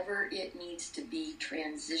 however it needs to be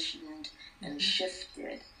transitioned and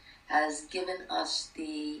shifted, has given us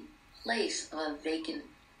the place of a vacant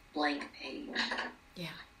blank page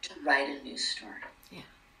to write a new story.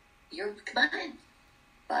 Yeah. Come on in.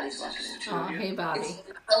 Body's walking in. Oh, hey, Bobby.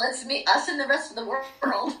 Well, it's me, us and the rest of the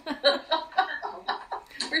world.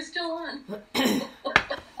 We're still on.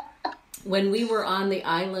 When we were on the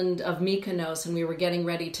island of Mykonos and we were getting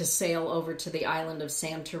ready to sail over to the island of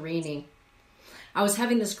Santorini, I was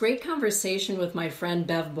having this great conversation with my friend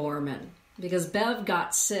Bev Borman, because Bev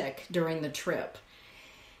got sick during the trip.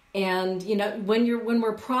 And, you know, when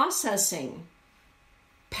we're processing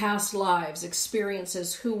past lives,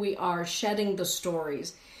 experiences, who we are, shedding the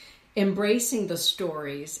stories, embracing the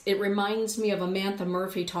stories, it reminds me of Amantha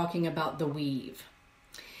Murphy talking about the weave.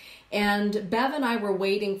 And Bev and I were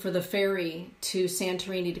waiting for the ferry to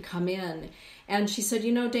Santorini to come in. And she said,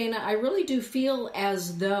 you know, Dana, I really do feel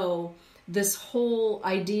as though this whole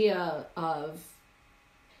idea of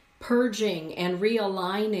purging and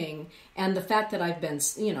realigning and the fact that I've been,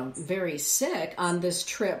 you know, very sick on this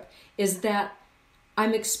trip is that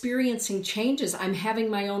I'm experiencing changes. I'm having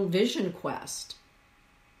my own vision quest.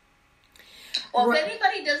 Well, if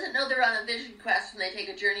anybody doesn't know they're on a vision quest when they take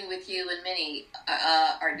a journey with you, and many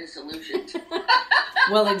are disillusioned.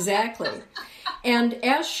 Well, exactly. And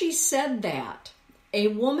as she said that, a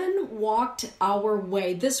woman walked our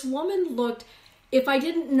way. This woman looked, if I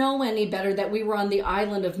didn't know any better that we were on the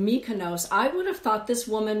island of Mykonos, I would have thought this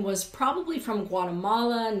woman was probably from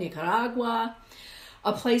Guatemala, Nicaragua,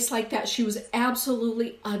 a place like that. She was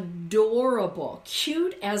absolutely adorable,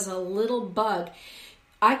 cute as a little bug.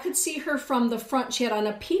 I could see her from the front. She had on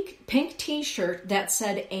a pink t-shirt that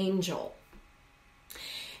said Angel.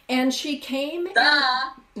 And she came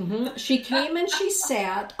and she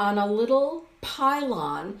sat on a little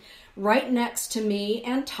pylon right next to me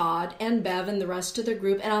and Todd and Bev and the rest of the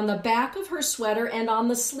group. And on the back of her sweater and on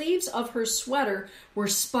the sleeves of her sweater were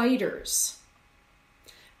spiders.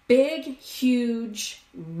 Big, huge,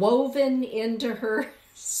 woven into her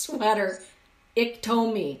sweater,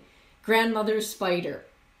 Iktomi, grandmother's spider.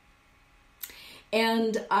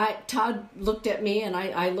 And Todd looked at me and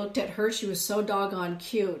I looked at her. She was so doggone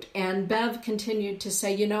cute. And Bev continued to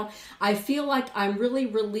say, you know, I feel like I'm really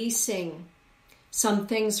releasing some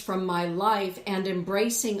things from my life and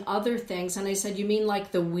embracing other things. And I said, you mean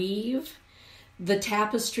like the weave? The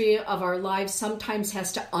tapestry of our lives sometimes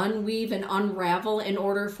has to unweave and unravel in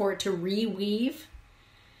order for it to reweave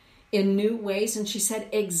in new ways. And she said,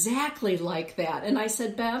 exactly like that. And I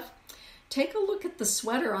said, Bev, take a look at the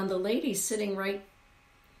sweater on the lady sitting right.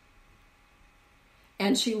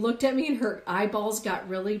 And she looked at me and her eyeballs got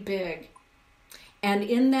really big. And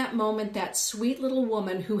in that moment, that sweet little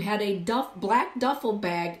woman who had a black duffel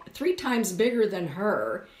bag 3 times bigger than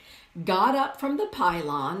her got up from the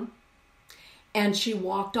pylon and she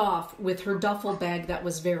walked off with her duffel bag that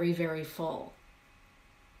was very, very full.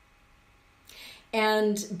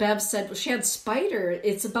 And Bev said, well, she had spider.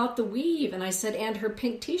 It's about the weave. And I said, and her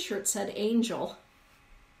pink t-shirt said angel.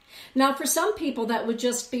 Now, for some people, that would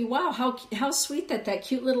just be, wow, how sweet that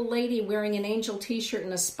cute little lady wearing an angel t-shirt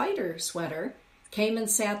and a spider sweater came and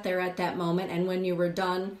sat there at that moment, and when you were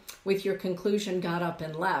done with your conclusion, got up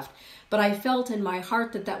and left. But I felt in my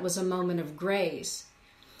heart that was a moment of grace.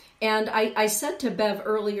 And I said to Bev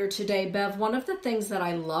earlier today, Bev, one of the things that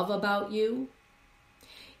I love about you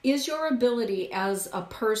is your ability as a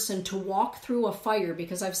person to walk through a fire,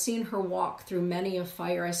 because I've seen her walk through many a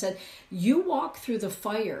fire. I said, you walk through the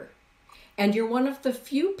fire, and you're one of the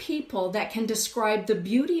few people that can describe the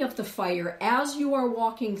beauty of the fire as you are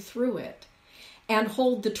walking through it and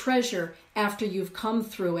hold the treasure after you've come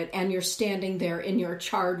through it and you're standing there in your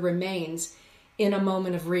charred remains in a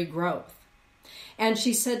moment of regrowth. And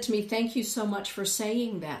she said to me, thank you so much for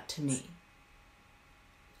saying that to me.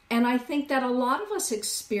 And I think that a lot of us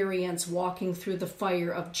experience walking through the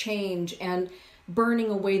fire of change and burning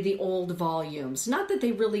away the old volumes. Not that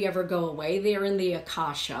they really ever go away. They are in the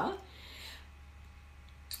akasha.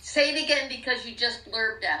 Say it again, because you just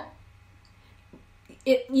blurbed out.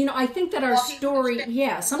 I think that our story,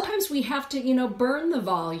 sometimes we have to, burn the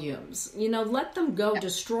volumes, let them go,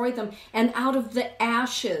 destroy them, and out of the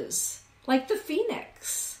ashes, like the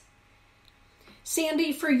phoenix.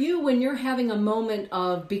 Sandy, for you, when you're having a moment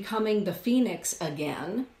of becoming the phoenix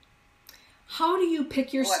again, how do you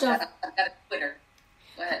pick your stuff? I've got a Twitter.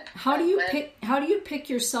 Go ahead. How do you pick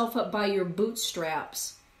yourself up by your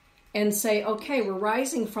bootstraps and say, okay, we're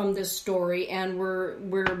rising from this story and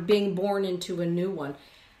we're being born into a new one?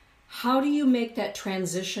 How do you make that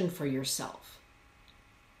transition for yourself?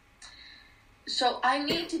 So I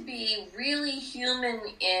need to be really human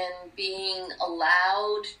in being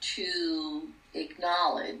allowed to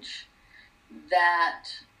acknowledge that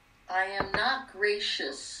I am not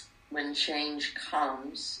gracious when change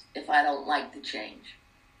comes if I don't like the change.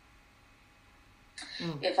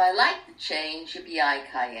 If I like the change,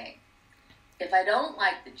 yippee-ki-yay. If I don't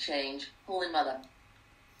like the change, holy mother.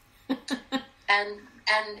 and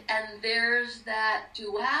there's that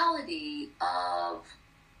duality of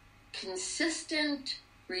consistent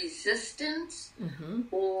resistance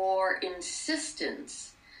or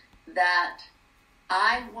insistence that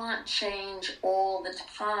I want change all the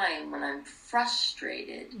time when I'm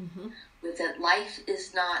frustrated with that life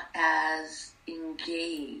is not as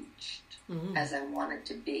engaged as I want it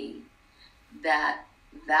to be, that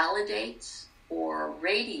validates or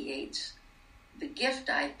radiates the gift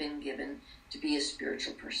I've been given to be a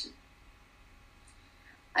spiritual person.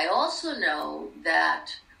 I also know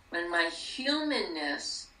that when my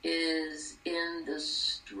humanness is in the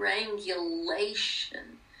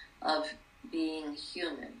strangulation of being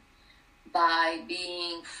human, by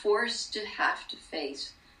being forced to have to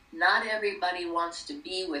face, not everybody wants to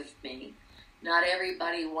be with me, not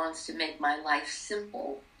everybody wants to make my life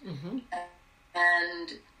simple,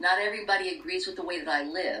 and not everybody agrees with the way that I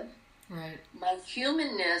live. Right. My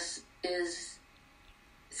humanness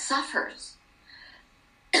suffers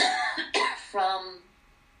from,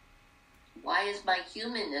 why is my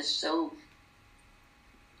humanness so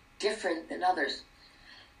different than others?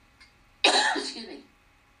 Excuse me.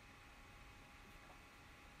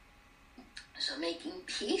 So making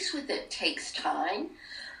peace with it takes time.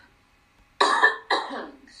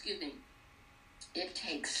 Excuse me. It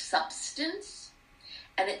takes substance,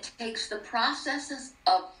 and it takes the processes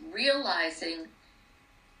of realizing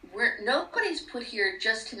nobody's put here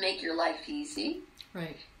just to make your life easy.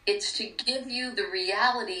 Right. It's to give you the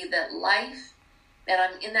reality that life, that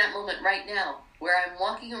I'm in that moment right now, where I'm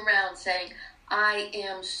walking around saying, I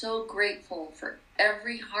am so grateful for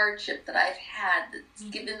every hardship that I've had that's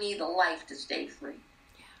given me the life to stay free.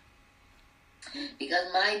 Yeah.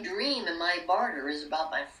 Because my dream and my barter is about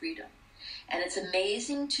my freedom. And it's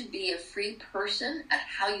amazing to be a free person at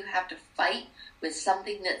how you have to fight with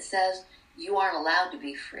something that says you aren't allowed to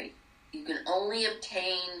be free. You can only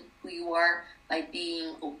obtain who you are by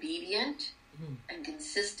being obedient and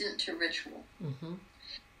consistent to ritual.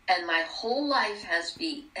 And my whole life has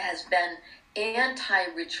been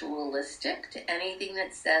anti-ritualistic to anything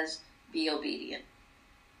that says be obedient.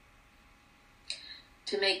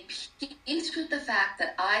 To make peace with the fact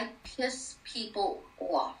that I piss people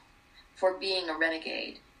off for being a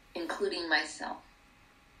renegade, including myself.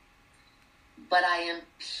 But I am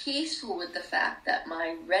peaceful with the fact that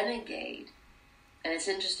my renegade, and it's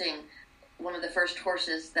interesting, one of the first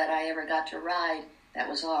horses that I ever got to ride that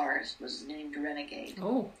was ours was named Renegade.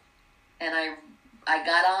 Oh. And I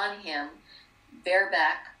got on him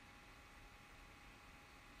bareback,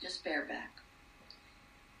 just bareback,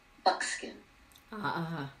 buckskin,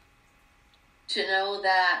 to know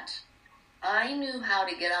that I knew how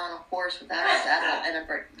to get on a horse without a saddle and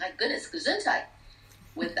my goodness, Gesundheit,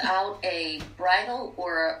 without a bridle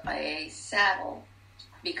or a saddle,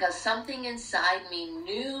 because something inside me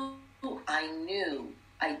knew I knew.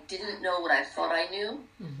 I didn't know what I thought I knew.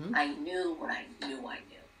 Mm-hmm. I knew what I knew I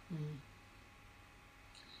knew. Mm-hmm.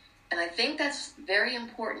 And I think that's very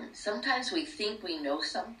important. Sometimes we think we know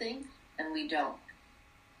something and we don't.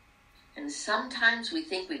 And sometimes we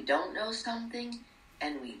think we don't know something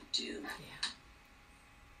and we do. Yeah.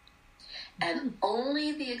 And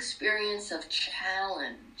only the experience of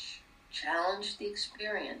challenge the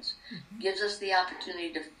experience, gives us the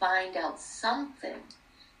opportunity to find out something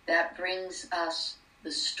that brings us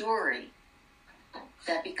the story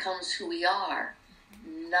that becomes who we are,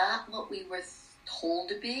 not what we were told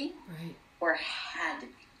to be, right, or had to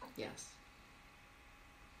be. Yes.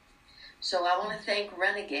 So I want to thank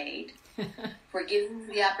Renegade for giving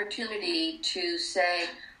me the opportunity to say,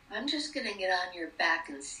 I'm just going to get on your back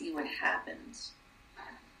and see what happens.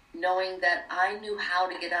 Knowing that I knew how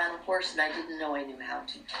to get on a horse and I didn't know I knew how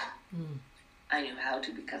to. Mm. I knew how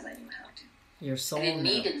to because I knew how to. Your soul I didn't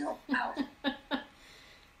need to know how.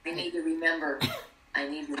 I need to remember. I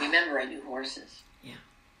knew horses. Yeah.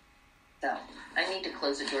 So I need to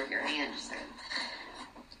close the door here. Hang on just a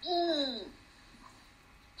second.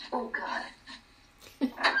 Oh God.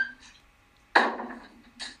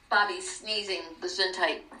 Bobby's sneezing.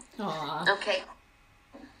 Gesundheit. Aww. Okay.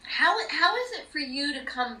 How is it for you to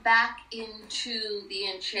come back into the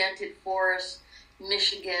Enchanted Forest,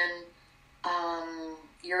 Michigan,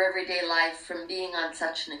 your everyday life from being on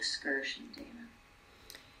such an excursion, Dana?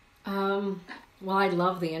 Well, I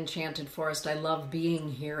love the Enchanted Forest. I love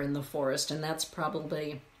being here in the forest, and that's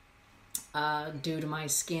probably due to my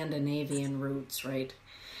Scandinavian roots, right?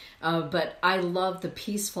 But I love the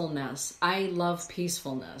peacefulness. I love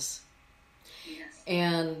peacefulness. Yes.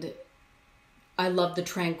 And I love the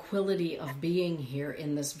tranquility of being here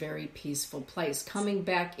in this very peaceful place. Coming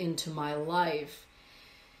back into my life,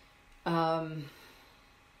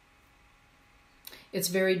 it's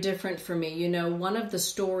very different for me. You know, one of the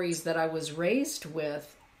stories that I was raised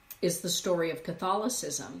with is the story of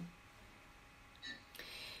Catholicism.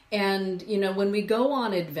 And, you know, when we go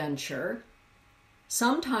on adventure,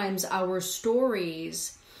 sometimes our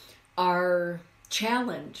stories are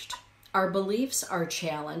challenged. Our beliefs are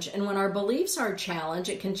challenged. And when our beliefs are challenged,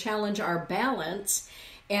 it can challenge our balance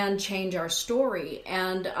and change our story.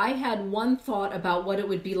 And I had one thought about what it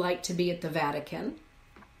would be like to be at the Vatican.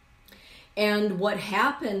 And what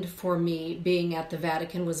happened for me being at the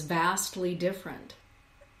Vatican was vastly different.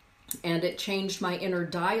 And it changed my inner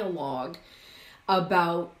dialogue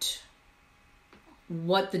about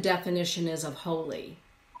what the definition is of holy.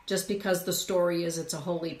 Just because the story is it's a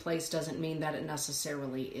holy place doesn't mean that it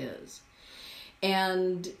necessarily is.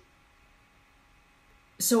 And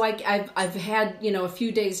so I've had, you know, a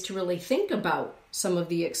few days to really think about some of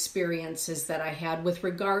the experiences that I had with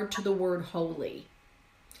regard to the word holy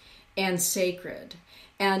and sacred.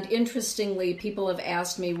 And interestingly, people have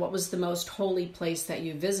asked me what was the most holy place that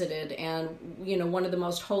you visited. And, you know, one of the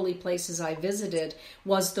most holy places I visited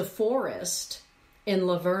was the forest in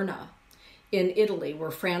Laverna in Italy,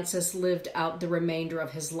 where Francis lived out the remainder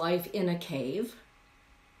of his life in a cave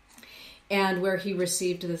and where he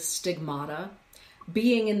received the stigmata.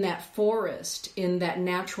 Being in that forest, in that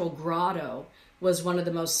natural grotto, was one of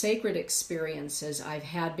the most sacred experiences I've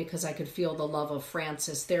had because I could feel the love of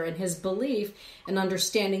Francis there and his belief and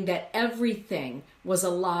understanding that everything was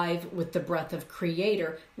alive with the breath of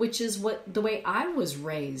Creator, which is what the way I was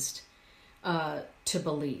raised to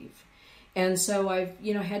believe. And so I've,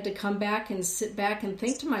 you know, had to come back and sit back and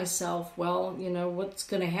think to myself, well, you know, what's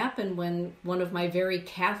going to happen when one of my very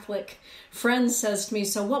Catholic friends says to me,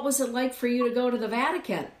 so what was it like for you to go to the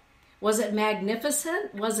Vatican? Was it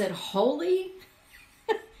magnificent? Was it holy?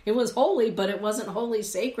 It was holy, but it wasn't wholly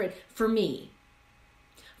sacred for me.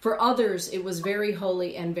 For others, it was very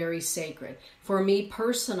holy and very sacred. For me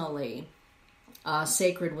personally,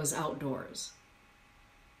 sacred was outdoors.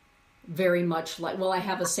 Very much like, well, I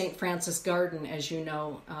have a St. Francis garden, as you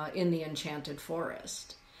know, in the Enchanted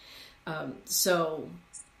Forest. So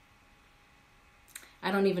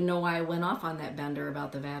I don't even know why I went off on that bender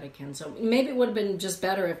about the Vatican. So maybe it would have been just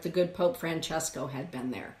better if the good Pope Francesco had been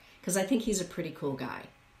there, because I think he's a pretty cool guy.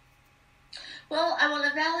 Well, I want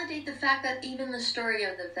to validate the fact that even the story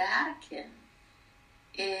of the Vatican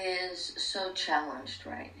is so challenged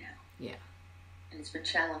right now. Yeah. And it's been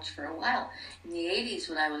challenged for a while. In the 80s,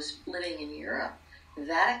 when I was living in Europe, the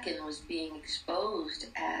Vatican was being exposed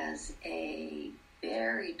as a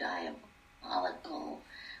very diabolical,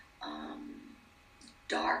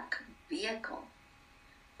 dark vehicle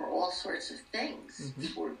for all sorts of things.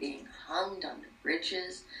 People were being hung on the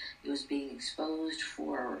bridges. It was being exposed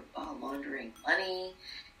for laundering money.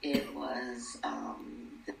 It was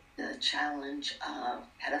the challenge of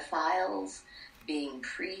pedophiles being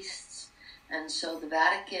priests. And so the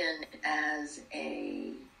Vatican as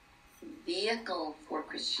a vehicle for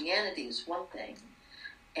Christianity is one thing.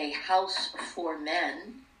 A house for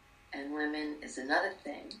men and women is another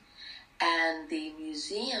thing. And the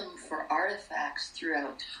Museum for Artifacts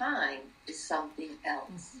throughout time is something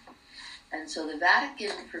else. And so the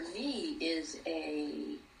Vatican, for me, is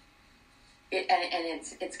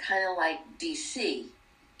it's kind of like D.C.,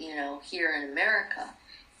 here in America.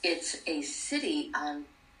 It's a city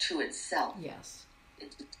unto itself. Yes.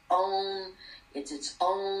 It's its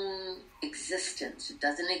own existence. It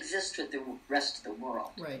doesn't exist with the rest of the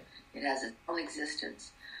world. Right. It has its own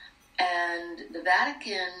existence. And the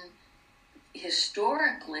Vatican,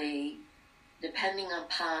 historically, depending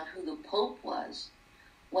upon who the Pope was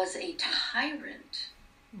a tyrant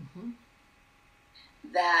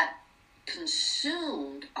that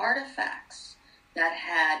consumed artifacts that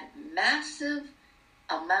had massive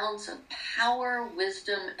amounts of power,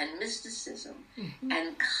 wisdom, and mysticism,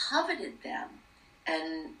 and coveted them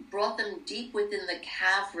and brought them deep within the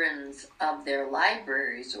caverns of their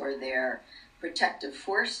libraries or their protective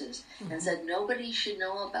forces, and said nobody should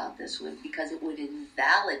know about this because it would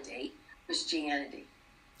invalidate Christianity.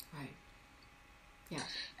 Right. Yeah.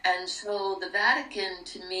 And so the Vatican,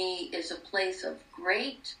 to me, is a place of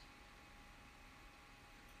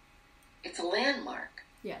it's a landmark.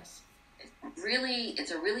 Yes.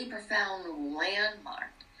 It's a really profound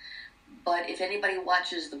landmark. But if anybody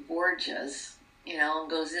watches the Borgias, and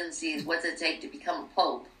goes in and sees what's it take to become a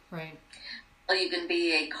pope. Right. Well, you can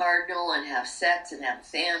be a cardinal and have sex and have a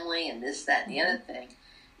family and this, that, and the other thing.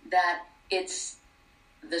 That it's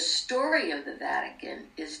the story of the Vatican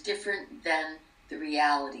is different than the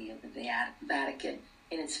reality of the Vatican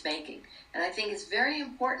in its making. And I think it's very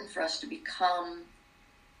important for us to become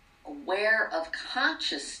aware of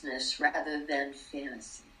consciousness rather than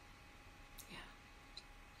fantasy. Yeah.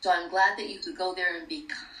 So I'm glad that you could go there and be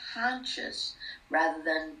conscious rather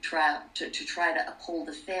than try to uphold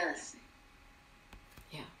a fantasy.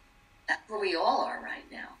 Yeah. That's where we all are right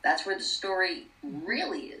now. That's where the story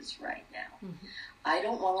really is right now. I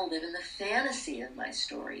don't want to live in the fantasy of my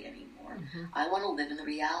story anymore. I want to live in the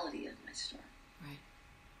reality of my story. Right.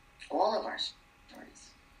 All of our stories.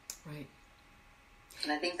 Right.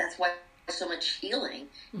 And I think that's why so much healing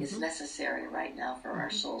is necessary right now for our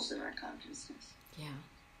souls and our consciousness. Yeah.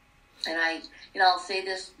 And I'll say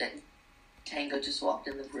this, that Tango just walked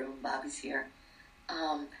in the room, Bobby's here.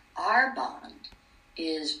 Our bond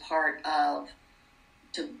is part of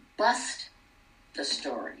to bust the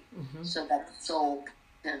story so that the soul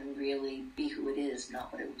can really be who it is,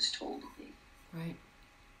 not what it was told to be. Right.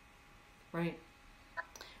 Right.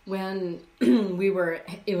 When we were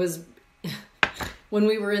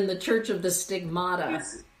in the Church of the Stigmata,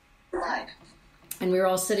 Right. and we were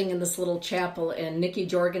all sitting in this little chapel, and Nikki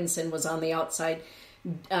Jorgensen was on the outside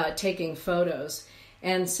taking photos,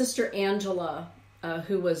 and Sister Angela,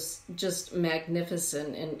 who was just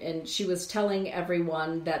magnificent, and she was telling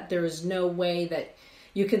everyone that there is no way that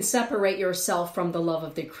you can separate yourself from the love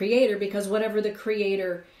of the Creator, because whatever the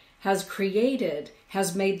Creator has created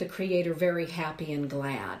has made the Creator very happy and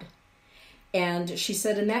glad. And she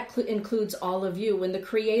said, and that includes all of you. When the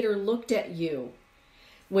Creator looked at you,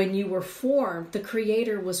 when you were formed, the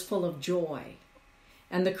Creator was full of joy.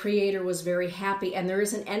 And the Creator was very happy. And there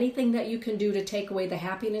isn't anything that you can do to take away the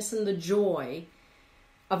happiness and the joy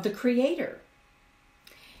of the Creator.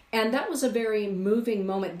 And that was a very moving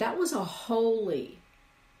moment. That was a holy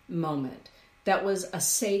moment. That was a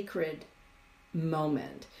sacred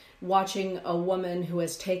moment. Watching a woman who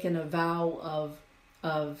has taken a vow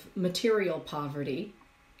of material poverty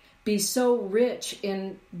be so rich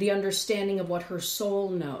in the understanding of what her soul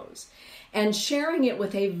knows, and sharing it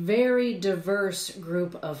with a very diverse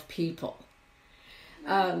group of people.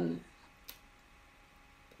 But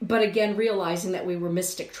again, realizing that we were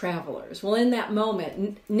mystic travelers. Well, in that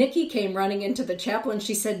moment, Nikki came running into the chapel and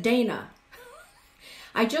she said, Dana,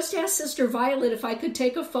 I just asked Sister Violet if I could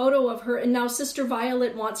take a photo of her, and now Sister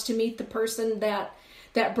Violet wants to meet the person that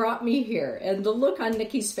brought me here. And the look on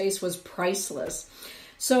Nikki's face was priceless.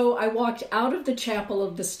 So I walked out of the chapel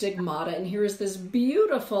of the Stigmata, and here's this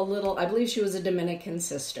beautiful little, I believe she was a Dominican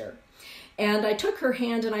sister. And I took her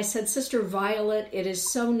hand and I said, Sister Violet, it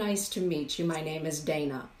is so nice to meet you. My name is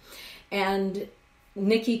Dana. And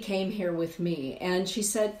Nikki came here with me. And she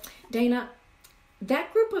said, Dana,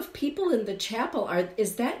 that group of people in the chapel,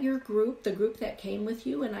 is that your group, the group that came with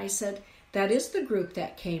you? And I said, that is the group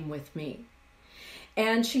that came with me.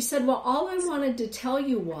 And she said, well, all I wanted to tell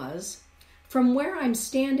you was, from where I'm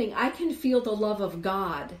standing, I can feel the love of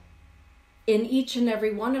God in each and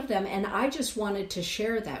every one of them, and I just wanted to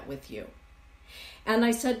share that with you. And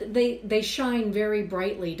I said, they shine very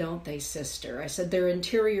brightly, don't they, sister? I said, their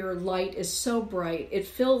interior light is so bright, it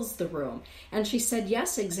fills the room. And she said,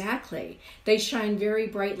 yes, exactly. They shine very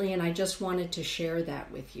brightly, and I just wanted to share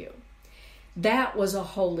that with you. That was a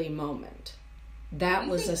holy moment. That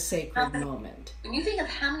was a sacred moment. When you think of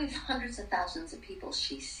how many hundreds of thousands of people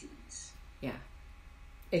she sees. Yeah,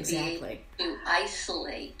 exactly. To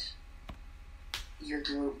isolate your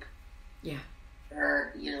group. Yeah.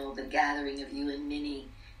 Or, the gathering of you and Minnie,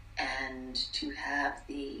 and to have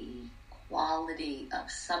the quality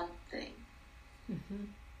of something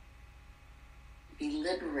be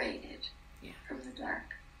liberated from the dark.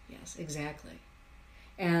 Yes, exactly.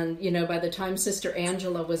 And, by the time Sister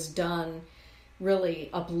Angela was done really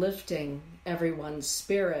uplifting everyone's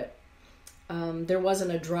spirit, there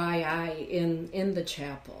wasn't a dry eye in the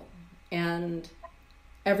chapel. And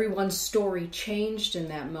everyone's story changed in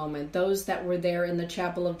that moment. Those that were there in the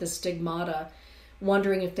Chapel of the Stigmata,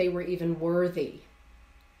 wondering if they were even worthy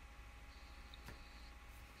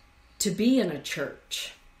to be in a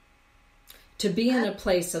church, to be in a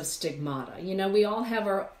place of stigmata. We all have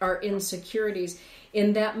our insecurities.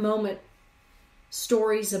 In that moment,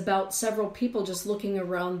 stories about several people just looking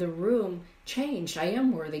around the room changed. I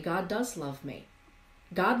am worthy. God does love me.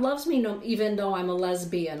 God loves me even though I'm a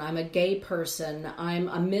lesbian, I'm a gay person, I'm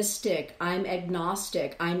a mystic, I'm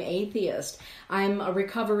agnostic, I'm atheist, I'm a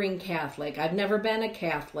recovering Catholic, I've never been a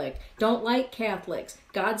Catholic, don't like Catholics.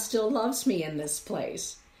 God still loves me in this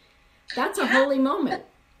place. That's a holy moment.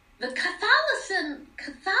 The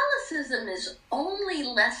Catholicism is only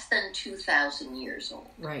less than 2,000 years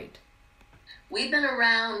old. Right. We've been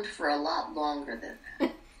around for a lot longer than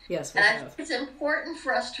that. Yes, and I think it's important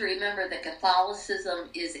for us to remember that Catholicism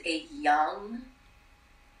is a young,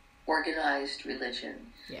 organized religion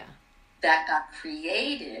that got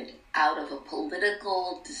created out of a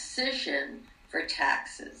political decision for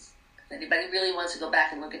taxes. If anybody really wants to go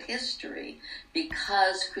back and look at history,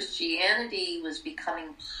 because Christianity was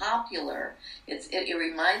becoming popular, it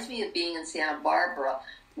reminds me of being in Santa Barbara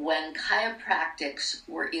when chiropractics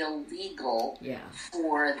were illegal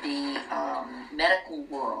for the medical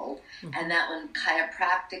world, and that when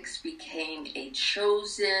chiropractics became a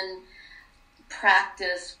chosen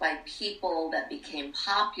practice by people that became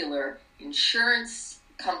popular, insurance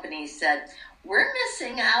companies said, we're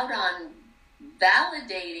missing out on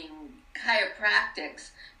validating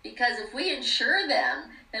chiropractics because if we insure them,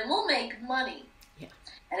 then we'll make money. Yeah.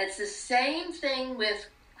 And it's the same thing with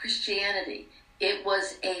Christianity. It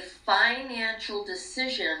was a financial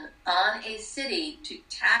decision on a city to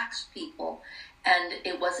tax people, and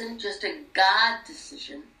it wasn't just a God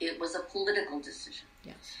decision, it was a political decision.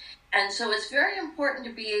 Yes. And so it's very important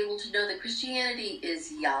to be able to know that Christianity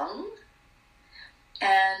is young,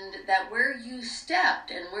 and that where you stepped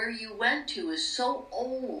and where you went to is so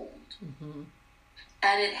old. Mm-hmm.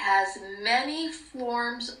 And it has many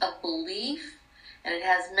forms of belief, and it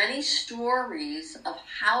has many stories of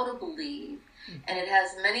how to believe. And it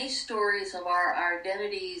has many stories of our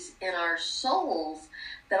identities in our souls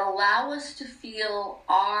that allow us to feel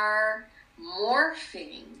our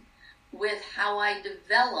morphing with how I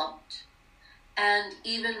developed, and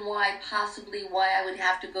even why I would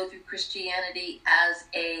have to go through Christianity as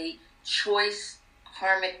a choice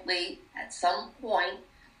karmically at some point,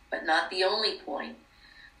 but not the only point.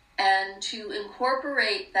 And to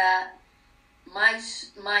incorporate that, my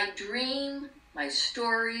dream, my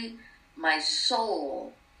story, my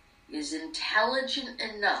soul is intelligent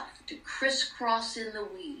enough to crisscross in the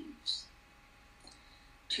weaves,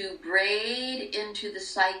 to braid into the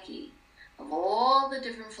psyche of all the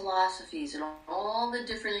different philosophies and all the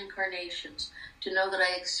different incarnations, to know that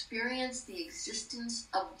I experience the existence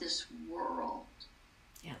of this world.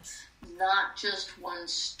 Yes. Not just one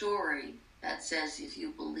story that says, if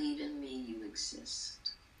you believe in me, you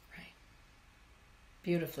exist. Right.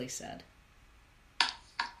 Beautifully said.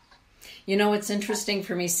 It's interesting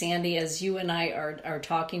for me, Sandy, as you and I are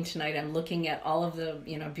talking tonight, I'm looking at all of the,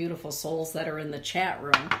 beautiful souls that are in the chat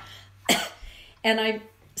room. And I'm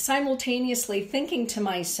simultaneously thinking to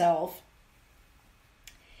myself,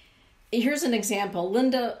 here's an example,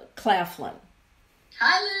 Linda Claflin.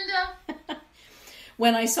 Hi, Linda.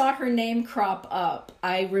 When I saw her name crop up,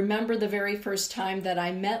 I remember the very first time that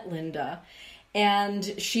I met Linda,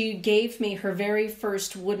 and she gave me her very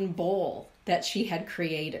first wooden bowl that she had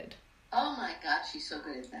created. Oh my God, she's so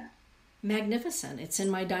good at that. Magnificent. It's in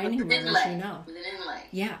my dining room, With as you know. With an inlay.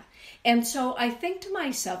 Yeah. And so I think to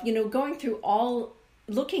myself, going through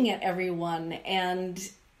looking at everyone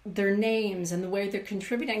and their names and the way they're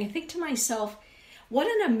contributing, I think to myself, what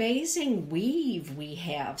an amazing weave we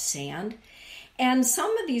have, Sand. And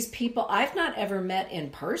some of these people I've not ever met in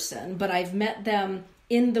person, but I've met them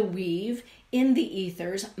in the weave, in the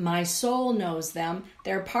ethers. My soul knows them.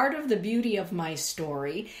 They're part of the beauty of my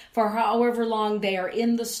story. For however long they are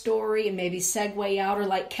in the story and maybe segue out, or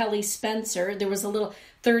like Kelly Spencer, there was a little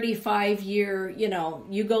 35-year,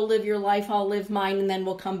 you go live your life, I'll live mine, and then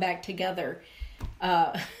we'll come back together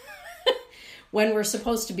when we're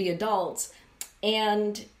supposed to be adults.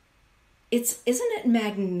 And isn't it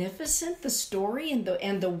magnificent, the story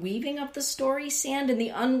and the weaving of the story, Sand, and the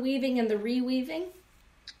unweaving and the reweaving?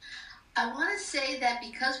 I want to say that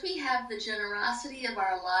because we have the generosity of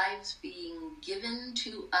our lives being given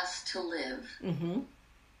to us to live, mm-hmm.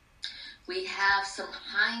 we have some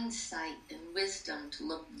hindsight and wisdom to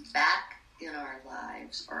look back in our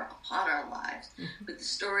lives or upon our lives mm-hmm. with the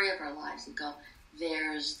story of our lives and go,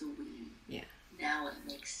 there's the weave. Yeah. Now it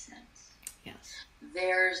makes sense. Yes.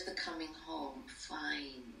 There's the coming home,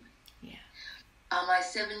 finally. Yeah. On my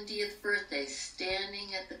 70th birthday,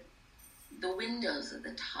 standing at the windows at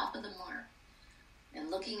the top of the mark and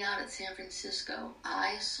looking out at San Francisco,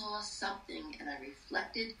 I saw something and I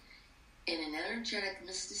reflected in an energetic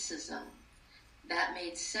mysticism that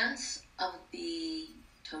made sense of the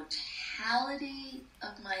totality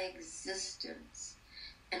of my existence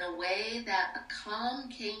in a way that a calm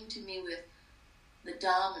came to me with the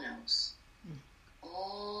dominoes,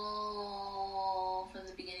 all from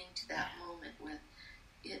the beginning to that moment with,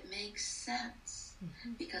 it makes sense.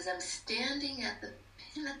 Mm-hmm. Because I'm standing at the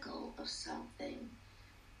pinnacle of something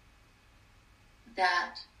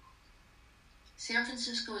that San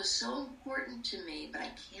Francisco is so important to me, but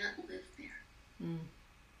I can't live there. Mm.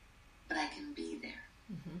 But I can be there.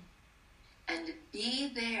 Mm-hmm. And to be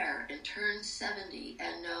there and turn 70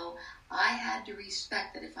 and know I had to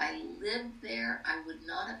respect that if I lived there, I would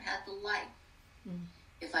not have had the life. Mm.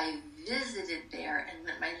 If I visited there and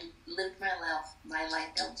lived my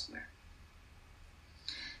life elsewhere.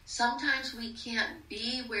 Sometimes we can't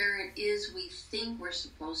be where it is we think we're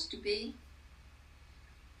supposed to be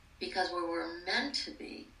because where we're meant to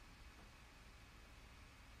be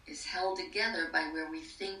is held together by where we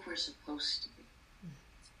think we're supposed to be.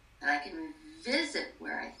 And I can visit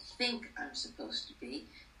where I think I'm supposed to be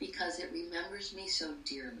because it remembers me so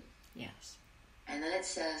dearly. Yes. And then it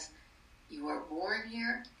says, you are born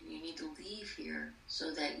here and you need to leave here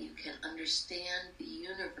so that you can understand the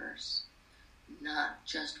universe, not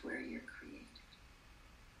just where you're created.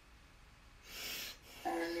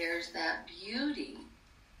 And there's that beauty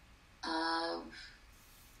of,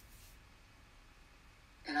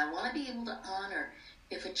 and I want to be able to honor,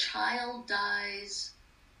 if a child dies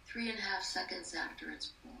 3.5 seconds after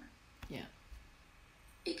it's born, yeah,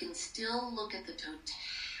 it can still look at the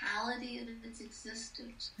totality of its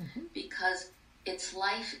existence mm-hmm. because its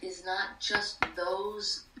life is not just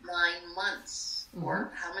those 9 months mm-hmm.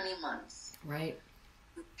 or how many months. Right.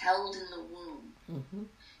 Held in the womb. Mm-hmm.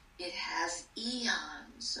 It has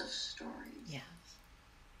eons of stories yes.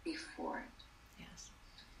 before it. Yes.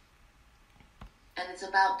 And it's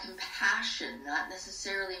about compassion, not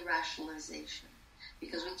necessarily rationalization.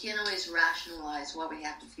 Because we can't always rationalize why we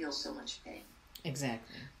have to feel so much pain.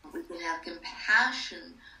 Exactly. But we can have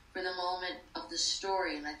compassion for the moment of the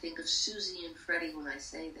story. And I think of Susie and Freddie when I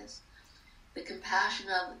say this. The compassion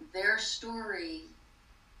of their story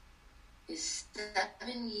is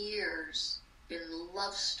 7 years in the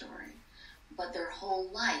love story, but their whole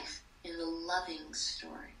life in the loving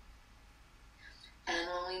story. And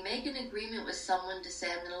when we make an agreement with someone to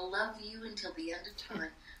say, I'm going to love you until the end of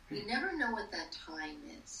time, we never know what that time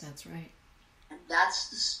is. That's right. And that's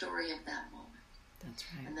the story of that moment. That's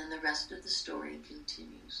right. And then the rest of the story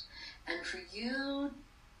continues. And for you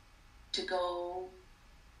to go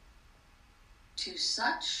to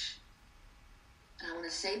such, and I want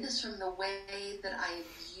to say this from the way that I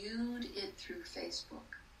viewed it through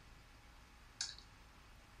Facebook,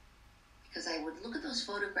 because I would look at those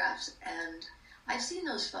photographs, and I've seen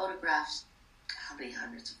those photographs how many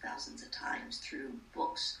hundreds of thousands of times through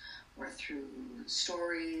books or through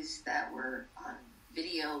stories that were on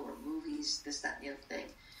video or movies, this, that, and the other thing,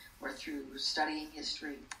 or through studying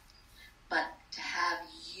history. But to have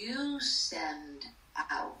you send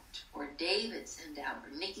out, or David send out,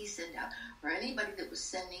 or Nikki send out, or anybody that was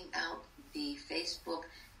sending out the Facebook,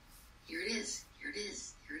 here it is, here it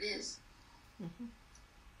is, here it is. Mm-hmm.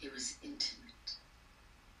 It was intimate.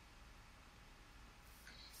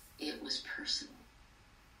 it was personal.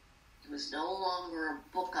 It was no longer a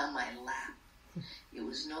book on my lap. It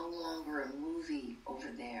was no longer a movie over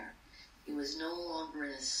there. It was no longer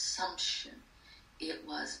an assumption. It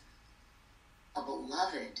was a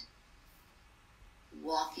beloved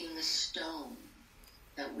walking a stone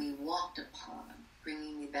that we walked upon,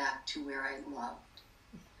 bringing me back to where I loved,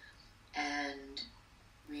 and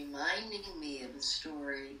reminding me of a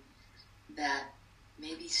story that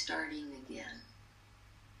may be starting again.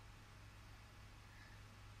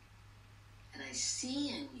 And I see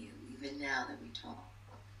in you, even now that we talk,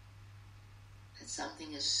 that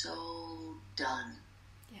something is so done.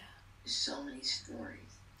 Yeah. There's so many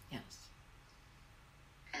stories. Yes.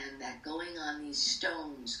 And that going on these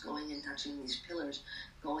stones, going and touching these pillars,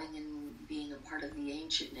 going and being a part of the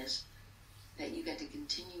ancientness, that you get to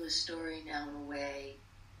continue a story now in a way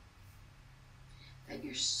that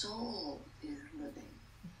your soul is living,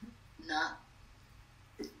 not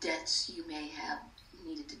the debts you may have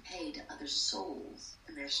needed to pay to other souls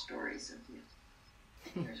and their stories of you.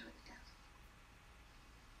 And yours went down.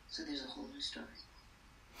 So there's a whole new story.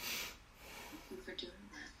 Thank you for doing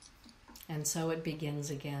that. And so it begins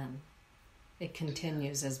again. It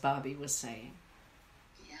continues, as Bobby was saying.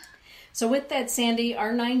 Yeah. So with that, Sandy,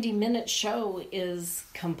 our 90-minute show is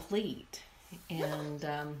complete. And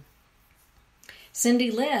Cindy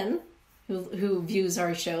Lynn, who views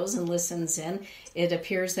our shows and listens in, it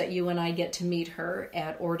appears that you and I get to meet her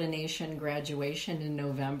at ordination graduation in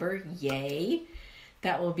November. Yay!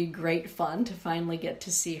 That will be great fun to finally get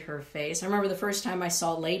to see her face. I remember the first time I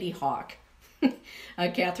saw Lady Hawk,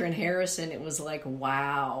 Catherine Harrison. It was like,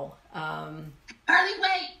 wow. Harley,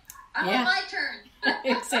 wait! I want my turn.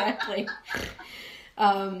 Exactly.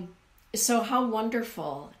 So how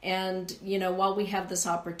wonderful. And, while we have this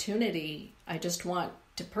opportunity, I just want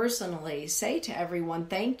to personally say to everyone,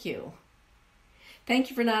 thank you. Thank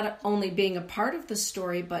you for not only being a part of the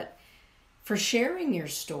story, but for sharing your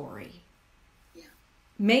story. Yeah.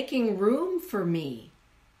 Making room for me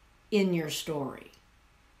in your story.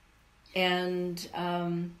 And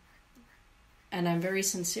I'm very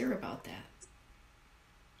sincere about that.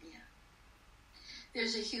 Yeah.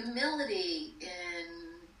 There's a humility in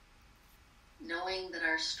knowing that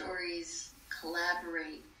our stories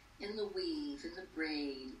collaborate in the weave, in the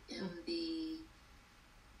braid, in the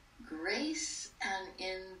grace, and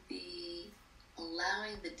in the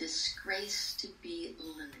allowing the disgrace to be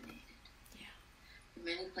eliminated. Yeah.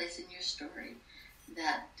 Many places in your story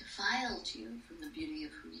that defiled you from the beauty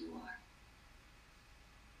of who you are.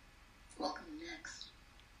 Welcome next.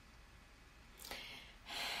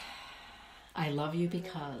 I love you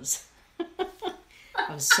because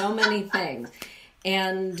of so many things.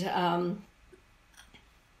 And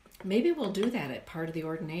maybe we'll do that at part of the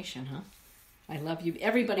ordination, huh? I love you.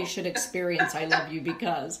 Everybody should experience I love you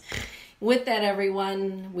because. With that,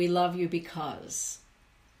 everyone, we love you because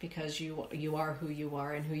you are who you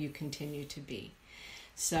are and who you continue to be.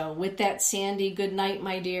 So with that, Sandy, good night,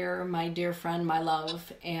 my dear friend, my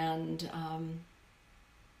love. And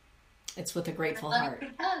it's with a grateful heart.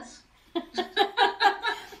 It does.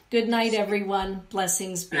 Good night, everyone.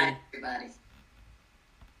 Blessings be. Good night, everybody.